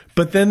 Yeah.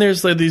 But then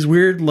there's like these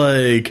weird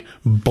like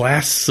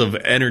blasts of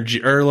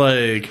energy or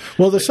like...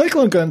 Well, the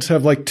Cyclone guns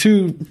have like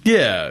two...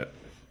 Yeah.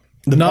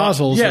 The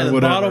nozzles or whatever.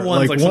 The bottom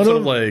one's like some sort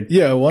of like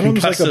one of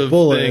them's like a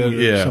bullet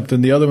or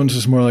something. The other one's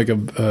just more like a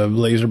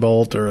laser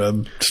bolt or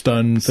a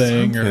stun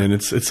thing. And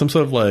it's some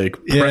sort of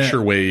like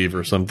pressure wave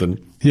or something.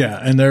 Yeah,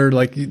 and they're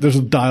like, there's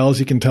dials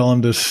you can tell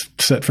them to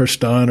set for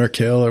stun or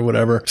kill or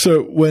whatever.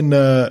 So when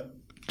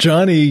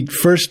Johnny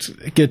first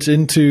gets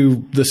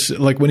into this,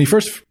 like when he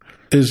first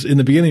is in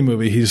the beginning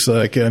movie, he's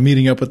like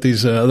meeting up with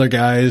these other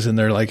guys and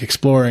they're like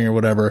exploring or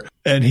whatever.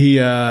 And he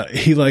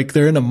like,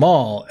 they're in a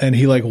mall and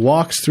he like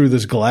walks through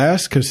this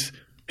glass because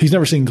he's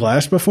never seen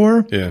glass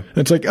before. Yeah. And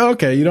it's like,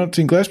 okay, you don't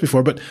seen glass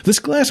before, but this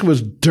glass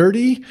was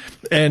dirty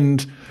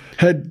and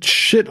had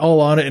shit all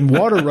on it and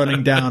water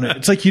running down it.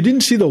 It's like you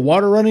didn't see the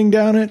water running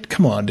down it.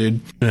 Come on, dude.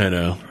 I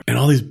know. And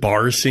all these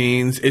bar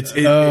scenes. It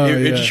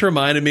just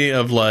reminded me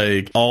of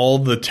like all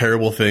the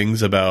terrible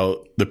things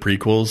about the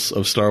prequels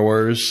of Star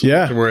Wars.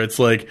 Yeah. Where it's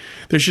like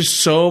there's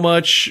just so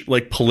much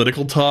like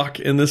political talk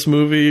in this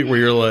movie where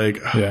you're like,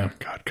 oh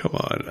God, come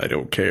on. I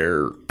don't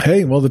care.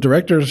 Hey, well, the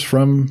director's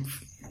from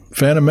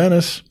Phantom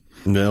Menace.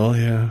 No,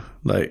 yeah.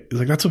 Like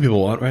that's what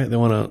people want, right? They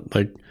want to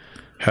like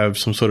have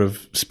some sort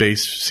of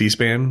space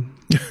C-SPAN.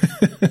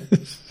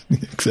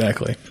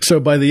 Exactly. So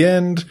by the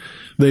end,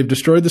 they've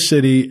destroyed the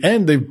city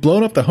and they've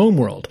blown up the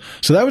homeworld.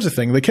 So that was the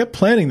thing. They kept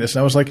planning this.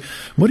 And I was like,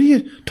 what are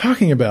you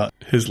talking about?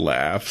 His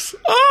laughs.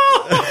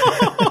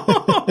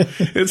 Oh!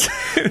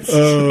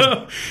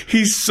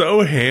 He's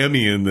so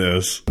hammy in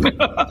this.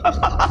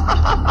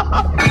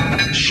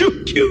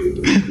 Shoot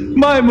you,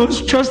 my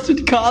most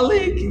trusted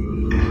colleague?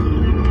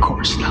 Of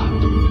course not.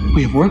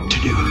 We have work to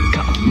do.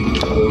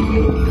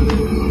 Come.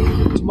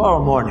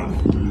 Tomorrow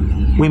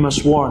morning, we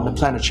must warn the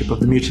planet ship of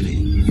the mutiny.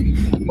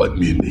 What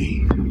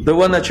mutiny? The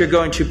one that you're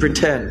going to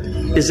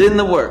pretend is in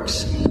the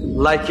works,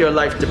 like your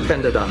life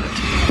depended on it.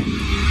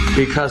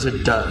 Because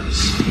it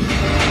does.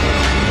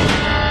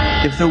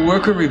 If the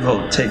worker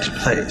revolt takes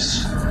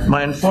place,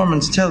 my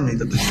informants tell me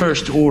that the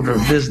first order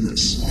of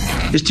business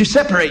is to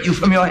separate you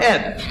from your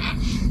head.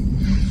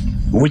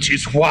 Which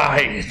is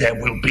why there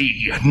will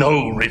be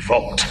no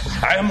revolt.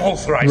 I am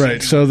authorizing.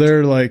 Right, so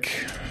they're like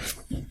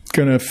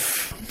going to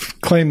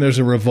claim there's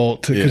a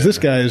revolt because this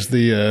guy is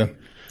the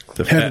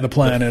head of the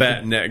planet, the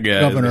fat neck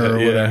guy, governor or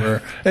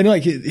whatever, and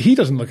like he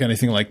doesn't look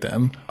anything like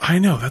them. I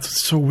know, that's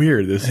what's so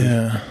weird.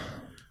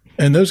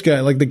 And those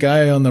guys, like the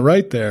guy on the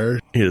right there,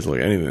 he doesn't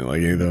look anything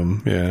like any of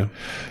them. Yeah.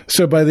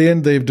 So by the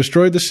end, they've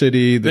destroyed the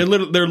city. There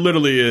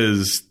literally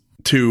is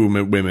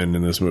 2 women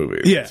in this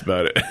movie. Yeah, that's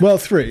about it. Well,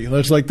 3.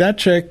 There's like that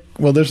chick.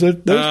 Well, there's those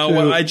 2.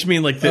 Well, I just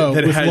mean like that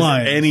has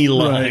lines. any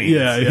lines.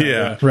 Right.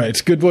 Yeah. Right. It's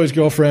Good Boy's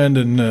girlfriend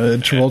and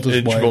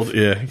Travolta's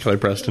wife. Kelly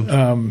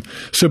Preston.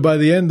 So by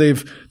the end,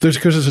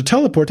 because it's a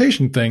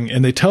teleportation thing,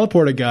 and they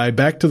teleport a guy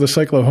back to the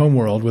Cyclo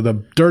homeworld with a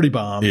dirty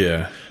bomb.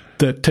 Yeah.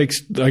 That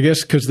takes, I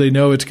guess, because they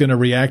know it's going to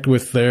react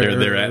with their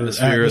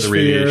atmosphere, the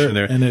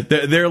radiation.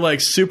 They're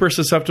like super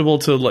susceptible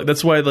to like.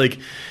 That's why like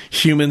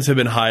humans have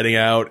been hiding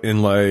out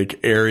in like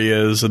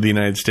areas of the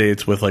United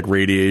States with like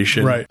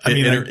radiation. Right. I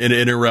mean, it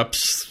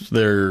interrupts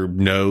their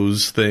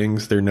nose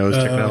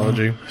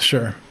technology.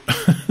 Sure.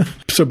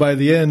 So by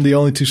the end, the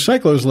only 2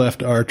 Cyclos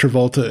left are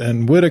Travolta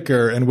and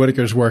Whitaker, and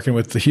Whitaker's working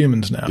with the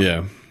humans now.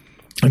 Yeah.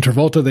 And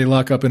Travolta, they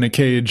lock up in a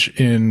cage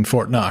in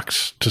Fort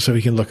Knox so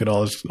he can look at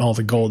all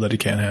the gold that he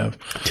can't have.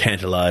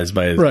 Tantalized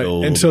by his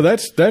gold. And so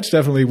that's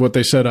definitely what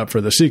they set up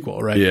for the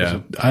sequel, right?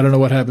 Yeah. I don't know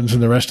what happens in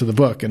the rest of the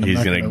book. And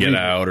he's going to get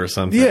out or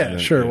something. Yeah,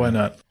 sure. Why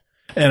not?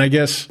 And I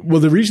guess,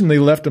 the reason they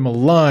left him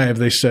alive,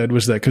 they said,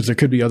 was that because there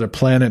could be other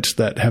planets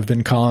that have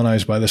been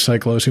colonized by the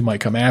Cyclos who might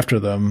come after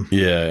them.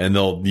 Yeah, and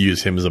they'll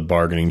use him as a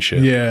bargaining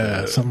chip.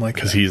 Yeah, something like that.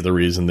 Because he's the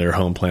reason their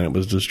home planet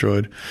was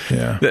destroyed.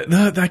 Yeah.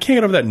 I can't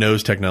get over that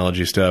nose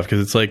technology stuff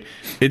because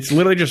it's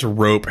literally just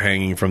rope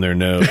hanging from their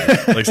nose.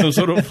 Like some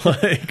sort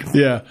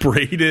of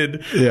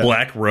braided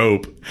black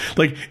rope.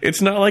 Like,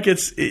 it's not like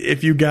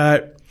if you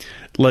got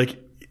like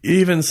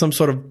even some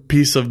sort of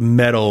piece of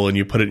metal and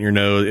you put it in your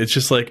nose, it's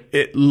just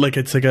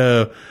it's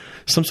like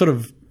some sort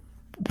of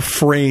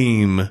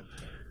frame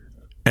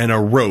and a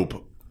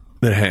rope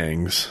that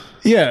hangs.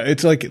 Yeah,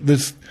 it's like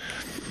this.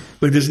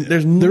 Like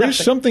there is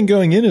something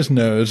going in his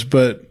nose,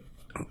 but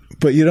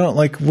you don't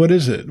like. What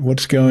is it?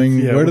 What's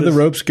going? Where do the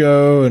ropes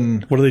go?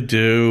 And what do they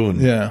do?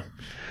 And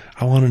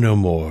I want to know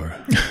more.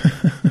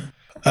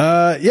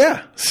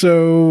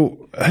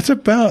 So that's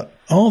about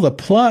all the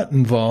plot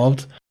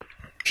involved.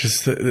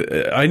 Just,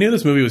 I knew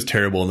this movie was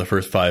terrible in the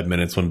first 5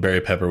 minutes when Barry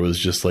Pepper was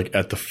just like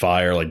at the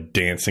fire, like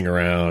dancing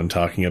around,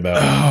 talking about.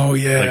 Oh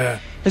yeah.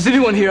 Has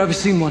anyone here ever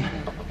seen one?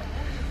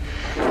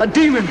 A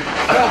demon,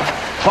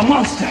 a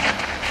monster,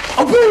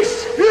 a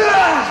beast.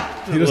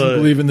 He doesn't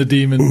believe in the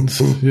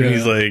demons. Yeah.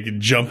 He's like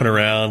jumping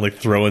around, like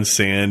throwing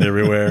sand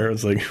everywhere. I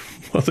was like,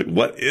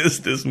 what is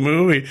this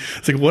movie?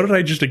 It's like, what did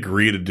I just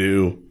agree to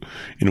do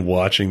in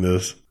watching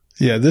this?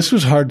 Yeah, this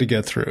was hard to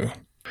get through.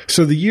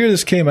 So the year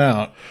this came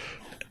out,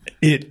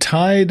 it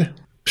tied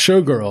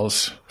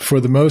Showgirls for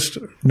the most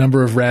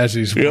number of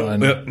Razzies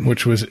won,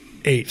 which was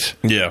 8.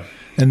 Yeah.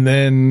 And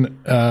then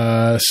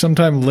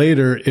sometime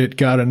later, it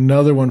got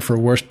another one for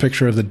Worst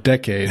Picture of the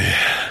Decade,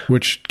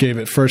 which gave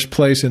it first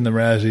place in the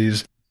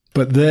Razzies.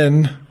 But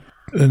then,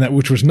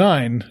 which was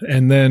 9,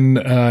 and then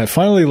it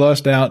finally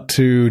lost out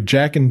to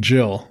Jack and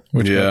Jill,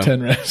 which got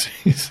 10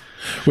 Razzies.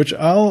 Which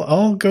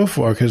I'll go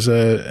for because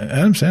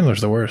Adam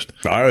Sandler's the worst.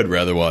 I would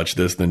rather watch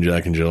this than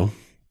Jack and Jill.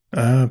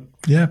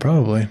 Yeah,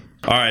 probably.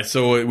 All right,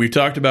 so we've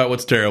talked about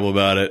what's terrible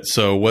about it.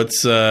 So what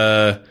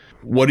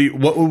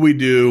would we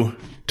do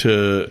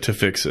to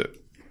fix it?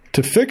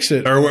 To fix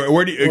it, or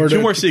where do you,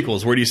 two more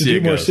sequels? Where do you see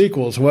it goes? More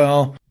sequels.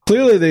 Well,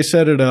 clearly they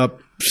set it up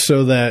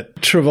so that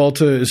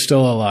Travolta is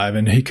still alive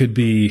and he could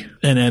be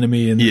an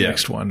enemy in the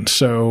next one.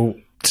 So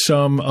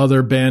some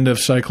other band of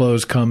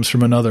Cyclos comes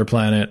from another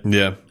planet,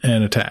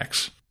 and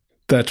attacks.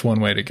 That's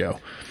one way to go.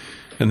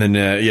 And then,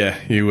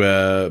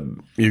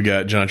 you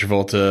got John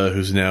Travolta,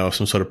 who's now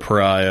some sort of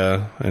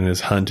pariah and is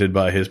hunted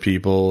by his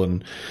people,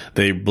 and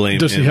they blame him.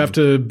 Does he have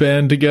to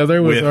band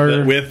together with and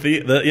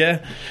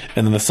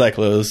then the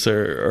Cyclos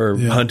are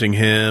hunting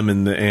him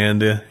and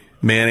the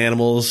man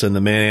animals, and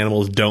the man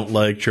animals don't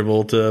like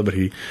Travolta, but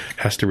he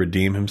has to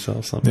redeem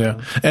himself somehow. Yeah,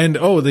 and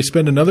they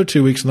spend another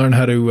 2 weeks and learn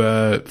how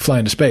to fly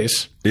into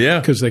space. Yeah,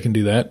 because they can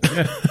do that.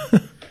 Yeah.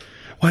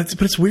 Well,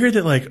 but it's weird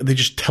that like they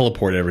just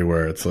teleport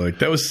everywhere. It's like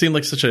that seemed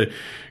like such a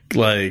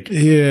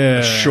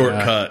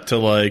shortcut to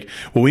like,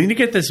 well, we need to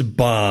get this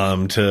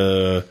bomb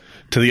to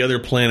the other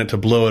planet to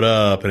blow it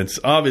up, and it's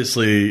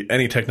obviously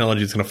any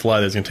technology that's going to fly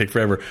that's going to take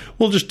forever.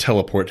 We'll just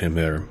teleport him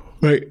there.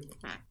 Right.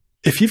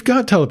 If you've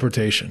got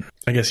teleportation,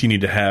 I guess you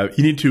need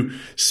to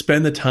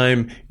spend the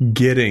time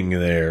getting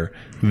there,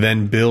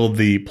 then build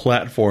the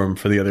platform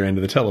for the other end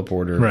of the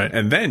teleporter, right?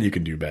 And then you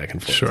can do back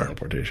and forth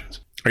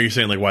teleportations. Are you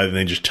saying like why didn't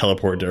they just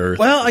teleport to Earth?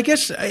 Well, I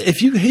guess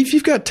if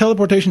you've got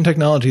teleportation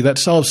technology, that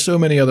solves so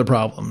many other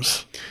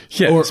problems.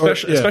 Yeah,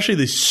 especially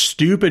the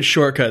stupid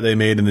shortcut they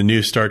made in the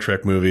new Star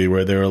Trek movie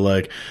where they were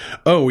like,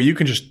 "Oh, you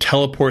can just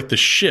teleport the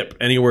ship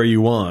anywhere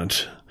you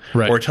want."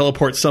 Right. or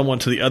teleport someone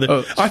to the other.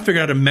 Oh. I figured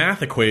out a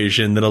math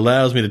equation that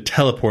allows me to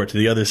teleport to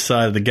the other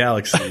side of the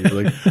galaxy.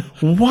 Like,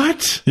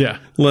 what? Yeah.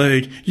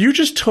 Like, you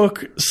just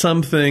took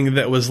something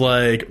that was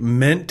like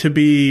meant to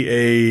be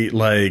a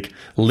like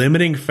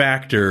limiting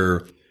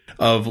factor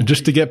of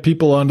Just to get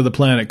people onto the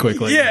planet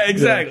quickly. yeah,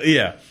 exactly.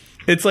 Yeah.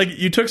 It's like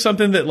you took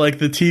something that like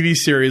the TV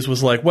series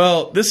was like,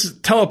 well, this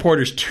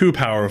teleporter's too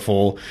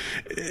powerful.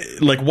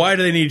 Like, why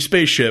do they need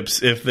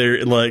spaceships if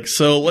they're like,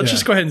 so let's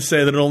just go ahead and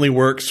say that it only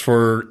works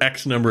for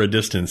X number of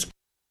distance.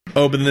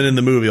 Oh, but then in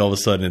the movie, all of a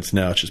sudden, it's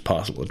just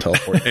possible to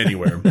teleport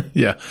anywhere.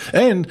 Yeah.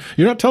 And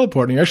you're not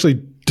teleporting. You're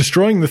actually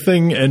destroying the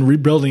thing and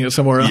rebuilding it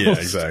somewhere else. Yeah,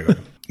 exactly.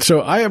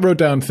 So I wrote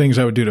down things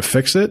I would do to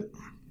fix it.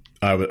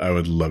 I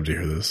would love to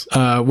hear this.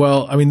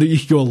 Well, I mean, you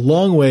could go a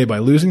long way by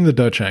losing the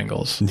Dutch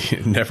angles,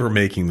 Never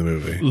making the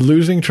movie.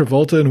 losing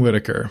Travolta and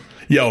Whitaker.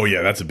 Yeah, oh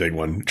yeah, that's a big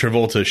one.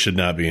 Travolta should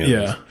not be in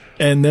Yeah.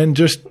 And then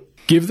just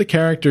give the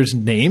characters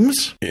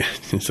names.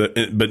 this.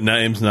 But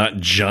name's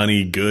not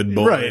Johnny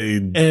Goodboy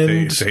Right.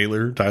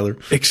 And- Tyler.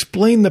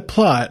 Explain the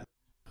plot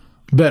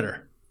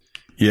better.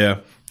 Yeah.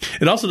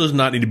 It also does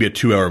not need to be a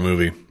 2-hour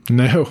movie.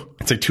 No.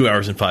 It's like 2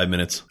 hours and 5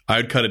 minutes.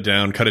 I'd cut it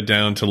down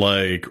to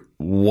like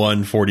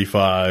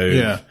 1:45.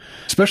 Yeah.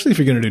 Especially if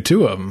you're going to do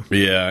two of them.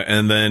 Yeah,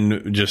 and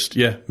then just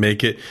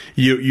make it.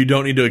 You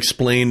don't need to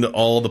explain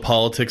all the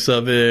politics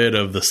of it,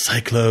 of the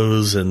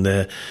Cyclos and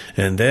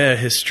their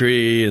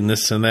history and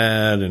this and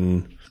that,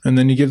 and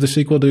then you give the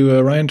sequel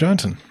to Ryan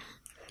Johnson.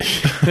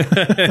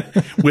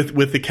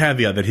 with the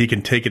caveat that he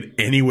can take it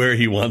anywhere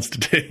he wants to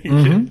take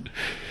it.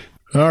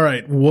 All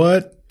right.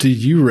 What do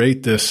you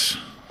rate this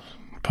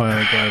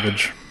pile of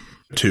garbage?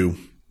 2.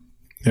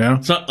 Yeah.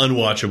 It's not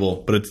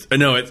unwatchable, but it's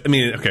no. It's. I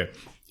mean, okay.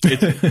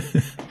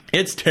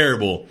 It's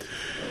terrible,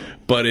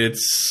 but it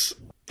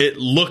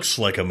looks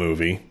like a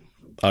movie.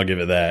 I'll give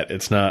it that.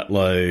 It's not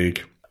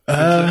like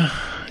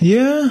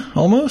Yeah,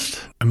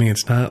 almost. I mean,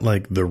 it's not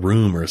like The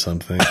Room or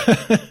something.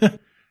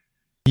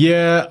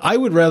 Yeah, I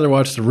would rather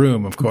watch The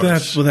Room, of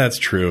course. That's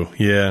true.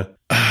 Yeah.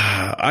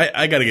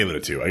 I got to give it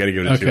a 2. I got to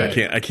give it a 2.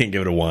 Okay. I can't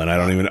give it a 1. I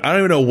don't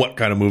even know what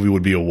kind of movie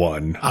would be a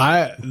 1.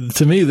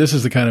 To me, this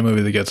is the kind of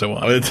movie that gets a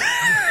 1.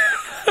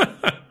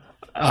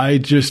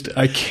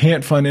 I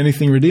can't find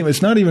anything redeeming.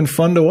 It's not even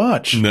fun to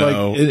watch.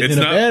 No, in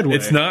a bad way.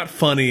 It's not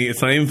funny.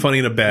 It's not even funny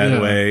in a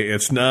bad way. It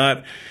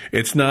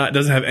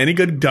doesn't have any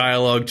good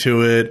dialogue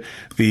to it.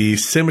 The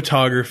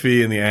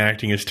cinematography and the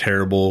acting is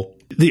terrible.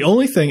 The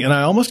only thing, and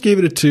I almost gave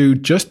it a 2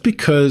 just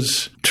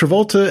because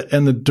Travolta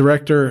and the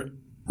director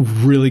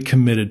really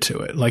committed to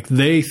it. Like,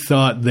 they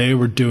thought they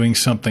were doing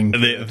something.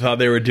 They thought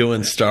they were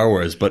doing Star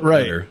Wars, but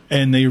better.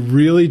 And they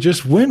really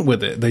just went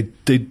with it.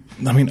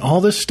 I mean,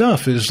 all this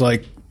stuff is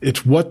like,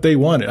 it's what they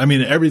wanted. I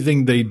mean,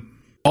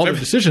 all the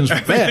decisions were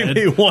bad. Everything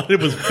they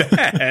wanted was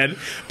bad,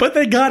 but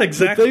they got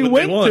exactly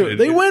what they wanted.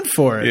 They went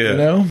for it, you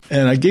know?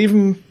 And I gave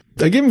them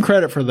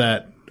credit for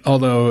that,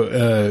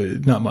 although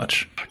not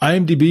much.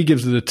 IMDb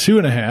gives it a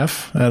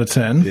 2.5 out of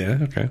 10. Yeah,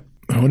 okay.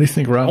 What do you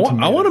think,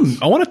 Rotten I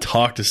want to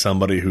talk to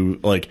somebody who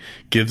like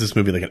gives this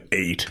movie like an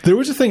 8. There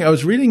was a thing I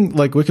was reading,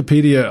 like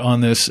Wikipedia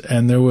on this,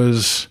 and there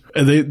was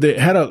they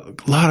had a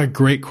lot of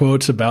great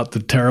quotes about the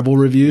terrible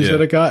reviews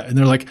that it got, and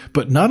they're like,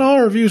 but not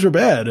all reviews were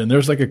bad, and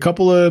there's like a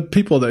couple of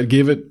people that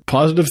gave it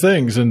positive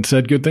things and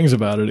said good things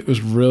about it. It was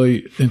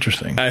really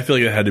interesting. I feel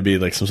like it had to be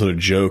like some sort of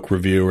joke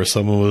review where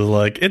someone was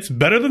like, "It's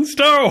better than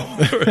Star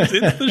Wars.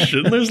 It's the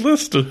Schindler's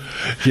List."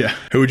 Yeah.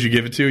 Who would you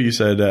give it to? You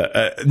said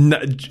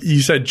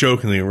you said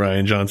jokingly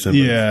Ryan Johnson.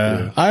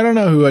 Yeah. I don't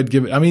know who I'd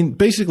give it. I mean,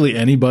 basically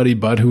anybody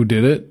but who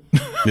did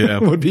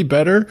it would be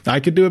better. I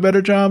could do a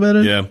better job at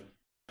it. Yeah.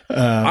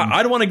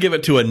 I'd want to give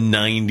it to a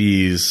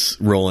 90s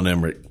Roland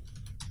Emmerich.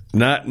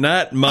 Not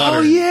modern.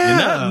 Oh, yeah.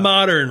 Not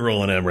modern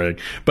Roland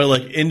Emmerich, but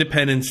like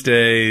Independence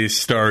Day,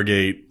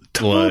 Stargate,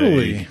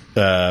 Totally.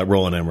 like,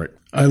 Roland Emmerich.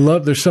 I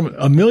love, there's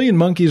a million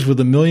monkeys with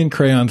a million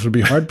crayons would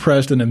be hard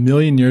pressed in a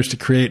million years to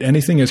create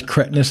anything as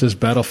cretinous as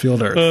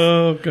Battlefield Earth.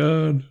 Oh,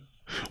 God.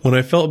 When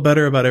I felt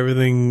better about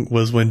everything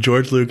was when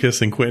George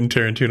Lucas and Quentin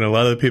Tarantino, a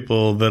lot of the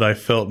people that I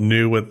felt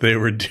knew what they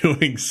were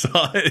doing,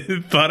 saw it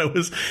and thought it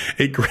was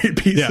a great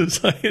piece of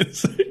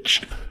science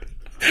fiction.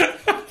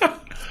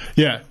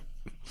 Yeah.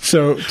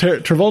 So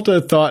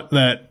Travolta thought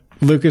that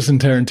Lucas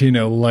and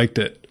Tarantino liked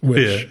it,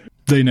 which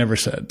they never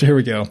said. Here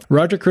we go.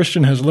 Roger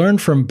Christian has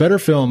learned from better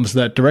films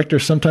that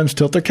directors sometimes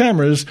tilt their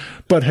cameras,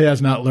 but he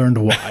has not learned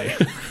why.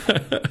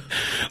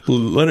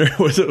 Leonard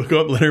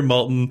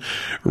Maltin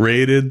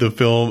rated the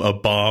film a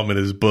bomb in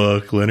his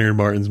book, Leonard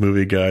Martin's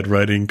Movie Guide,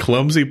 writing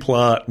clumsy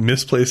plot,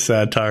 misplaced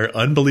satire,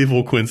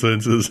 unbelievable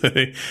coincidences,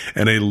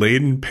 and a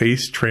laden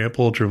pace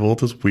trample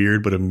Travolta's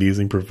weird but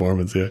amusing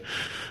performance.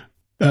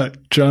 Yeah.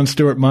 Jon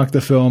Stewart mocked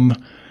the film,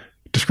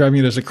 describing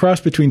it as a cross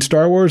between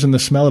Star Wars and The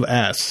Smell of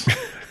Ass.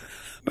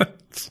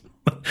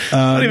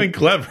 Not even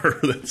clever.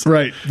 That's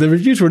right. The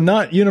reviews were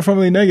not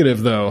uniformly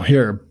negative, though.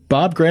 Here,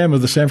 Bob Graham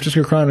of the San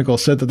Francisco Chronicle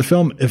said that the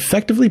film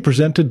effectively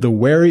presented the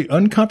wary,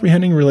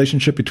 uncomprehending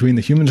relationship between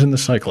the humans and the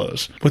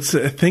Cyclos. What's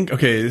the thing?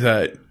 Okay,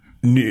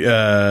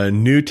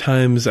 New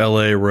Times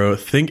LA wrote,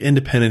 think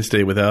Independence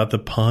Day without the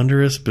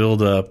ponderous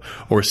buildup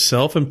or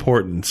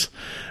self-importance.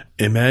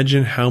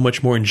 Imagine how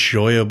much more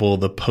enjoyable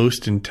the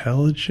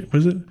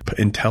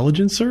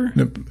Intelligencer?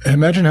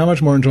 Imagine how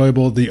much more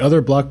enjoyable the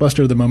other blockbuster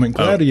of the moment,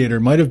 Gladiator,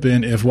 might have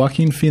been if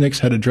Joaquin Phoenix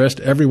had addressed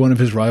every one of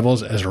his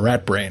rivals as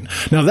Rat Brain.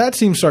 Now that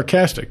seems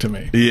sarcastic to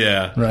me.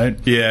 Yeah. Right?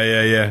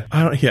 Yeah.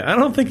 I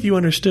don't think you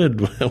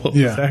understood what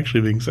was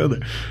actually being said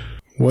there.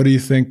 What do you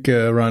think,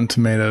 Rotten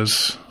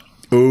Tomatoes?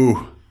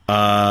 Ooh.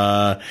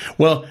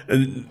 Well,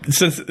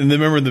 since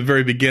remember in the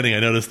very beginning, I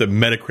noticed that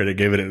Metacritic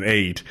gave it an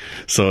 8,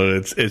 so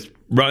it's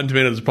Rotten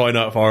Tomatoes is probably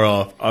not far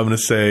off. I'm going to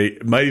say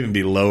it might even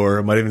be lower.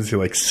 It might even say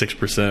like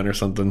 6% or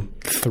something.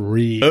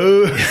 3.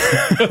 Oh,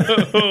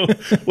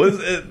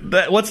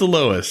 what's the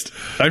lowest?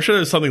 I'm sure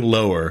there's something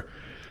lower.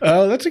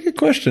 That's a good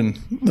question.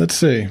 Let's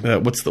see.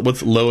 What's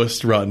the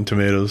lowest Rotten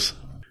Tomatoes?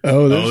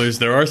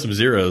 There are some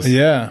zeros.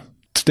 Yeah.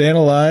 Staying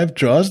Alive,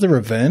 Jaws the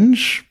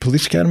Revenge,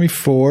 Police Academy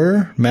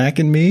 4, Mac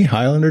and Me,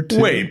 Highlander 2.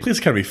 Wait, Police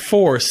Academy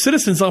 4,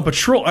 Citizens on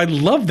Patrol. I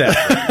love that.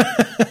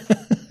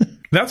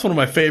 That's one of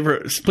my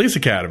favorite police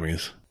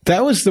academies.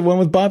 That was the one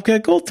with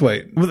Bobcat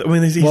Goldthwait. I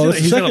mean, he's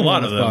in a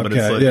lot of them, Bobcat, but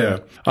it's like, yeah.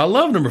 I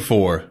love number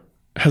 4.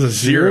 Has a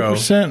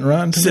 0%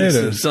 Rotten Tomatoes.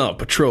 Citizens on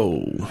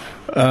Patrol.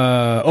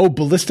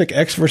 Ballistic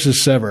X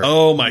versus Sever.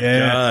 Oh my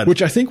God!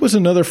 Which I think was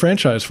another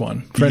franchise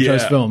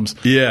films.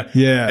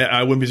 Yeah.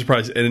 I wouldn't be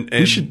surprised. And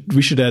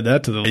we should add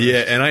that to the list.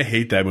 Yeah, and I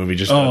hate that movie.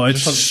 It's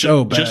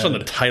so bad. Just on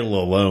the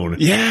title alone.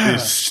 Yeah,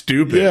 it's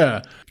stupid.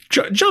 Yeah.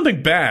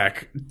 Jumping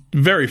back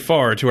very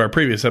far to our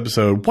previous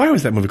episode, why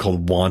was that movie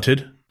called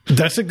Wanted?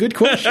 That's a good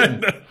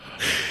question.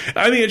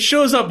 I mean, it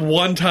shows up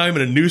one time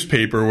in a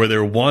newspaper where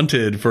they're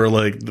wanted for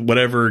like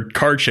whatever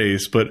car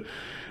chase, but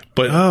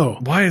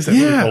why is that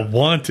movie called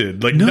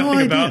Wanted? Like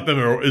nothing about them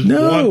is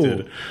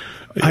wanted.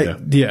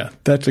 Yeah,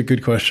 that's a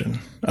good question.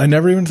 I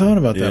never even thought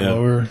about that.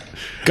 Yeah.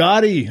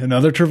 Gotti,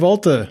 another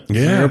Travolta,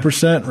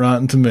 0%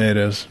 Rotten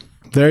Tomatoes.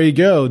 There you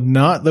go.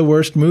 Not the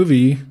worst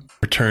movie.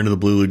 Return to the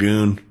Blue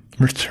Lagoon.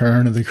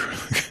 Return of the Blue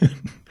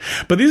Lagoon.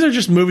 But these are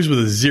just movies with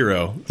a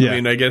 0. Yeah. I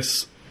mean, I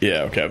guess.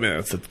 Yeah, okay. I mean,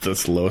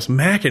 that's the lowest.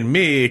 Mac and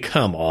Me,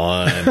 come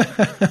on.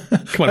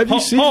 Come on.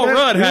 Paul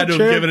Rudd had to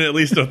have given it at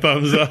least a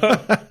thumbs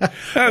up.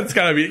 That's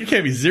got to be, it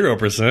can't be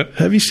 0%.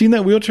 Have you seen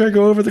that wheelchair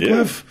go over the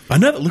cliff?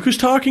 Look who's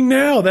talking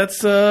now.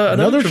 That's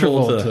another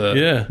Travolta.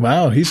 Yeah.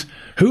 Wow.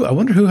 I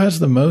wonder who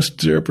has the most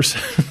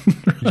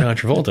 0%. John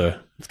Travolta.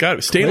 It's got to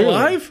be. Staying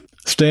Alive?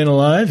 Staying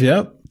Alive,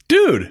 yep.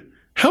 Dude.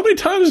 How many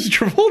times is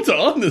Travolta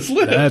on this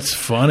list? That's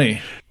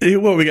funny.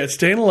 Well, we got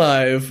Staying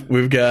Alive.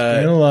 We've got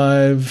Staying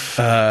Alive.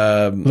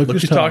 Look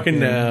Who's Talking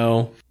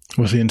Now.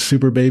 Was he in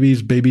Super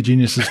Babies, Baby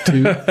Geniuses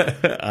 2?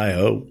 I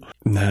hope.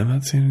 No, I'm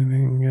not seeing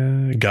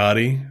anything.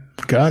 Gotti.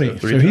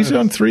 So he's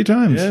on 3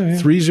 times. Yeah.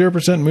 3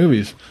 0%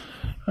 movies.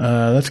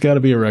 That's got to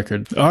be a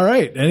record. All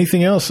right.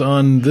 Anything else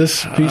on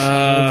this piece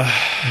of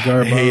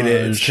garbage? I hate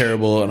it. It's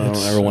terrible, and I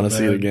don't ever want to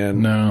see it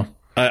again. No.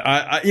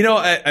 I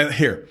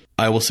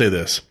will say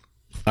this.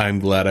 I'm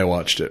glad I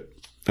watched it.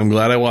 I'm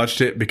glad I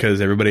watched it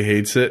because everybody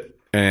hates it,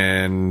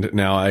 and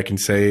now I can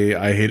say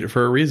I hate it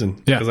for a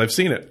reason. Yeah, because I've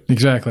seen it.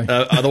 Exactly.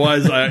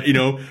 Otherwise,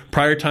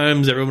 prior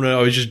times everyone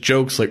always just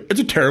jokes like it's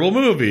a terrible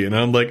movie, and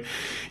I'm like,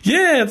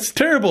 yeah, it's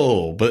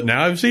terrible. But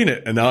now I've seen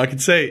it, and now I can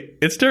say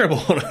it's terrible,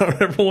 and I don't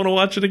ever want to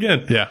watch it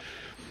again. Yeah.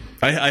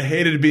 I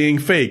hated being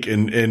fake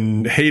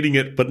and hating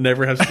it, but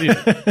never have seen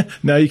it.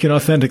 Now you can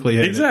authentically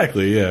hate it.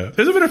 Exactly, yeah.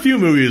 There's been a few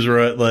movies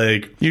where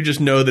like you just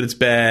know that it's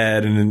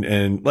bad,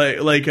 and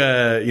like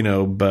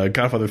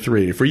Godfather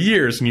 3 for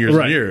years and years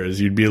and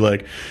years, you'd be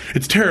like,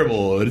 it's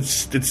terrible.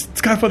 It's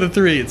Godfather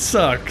 3. It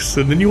sucks,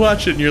 and then you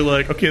watch it and you're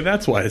like, okay,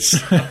 that's why it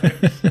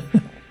sucks.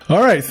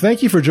 All right.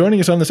 Thank you for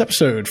joining us on this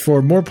episode.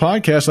 For more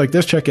podcasts like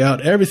this, check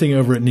out everything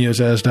over at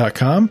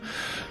neozaz.com.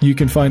 You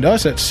can find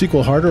us at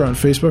Sequel Harder on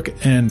Facebook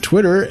and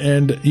Twitter,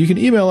 and you can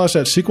email us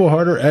at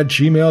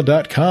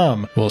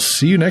sequelharder@gmail.com. We'll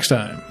see you next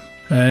time.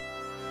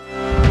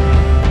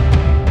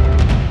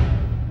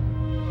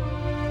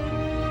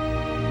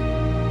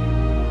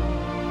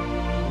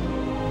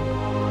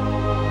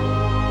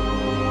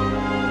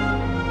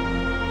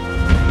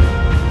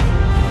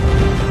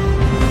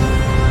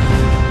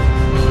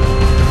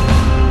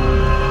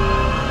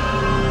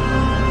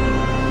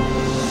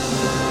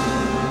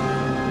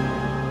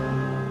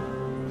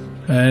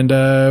 And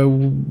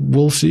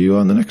we'll see you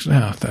on the next.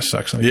 Oh, that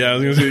sucks. Yeah, I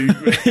was going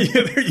to say,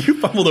 you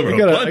fumbled over a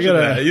bunch of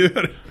that. You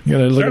got to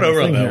look at the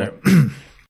thing here.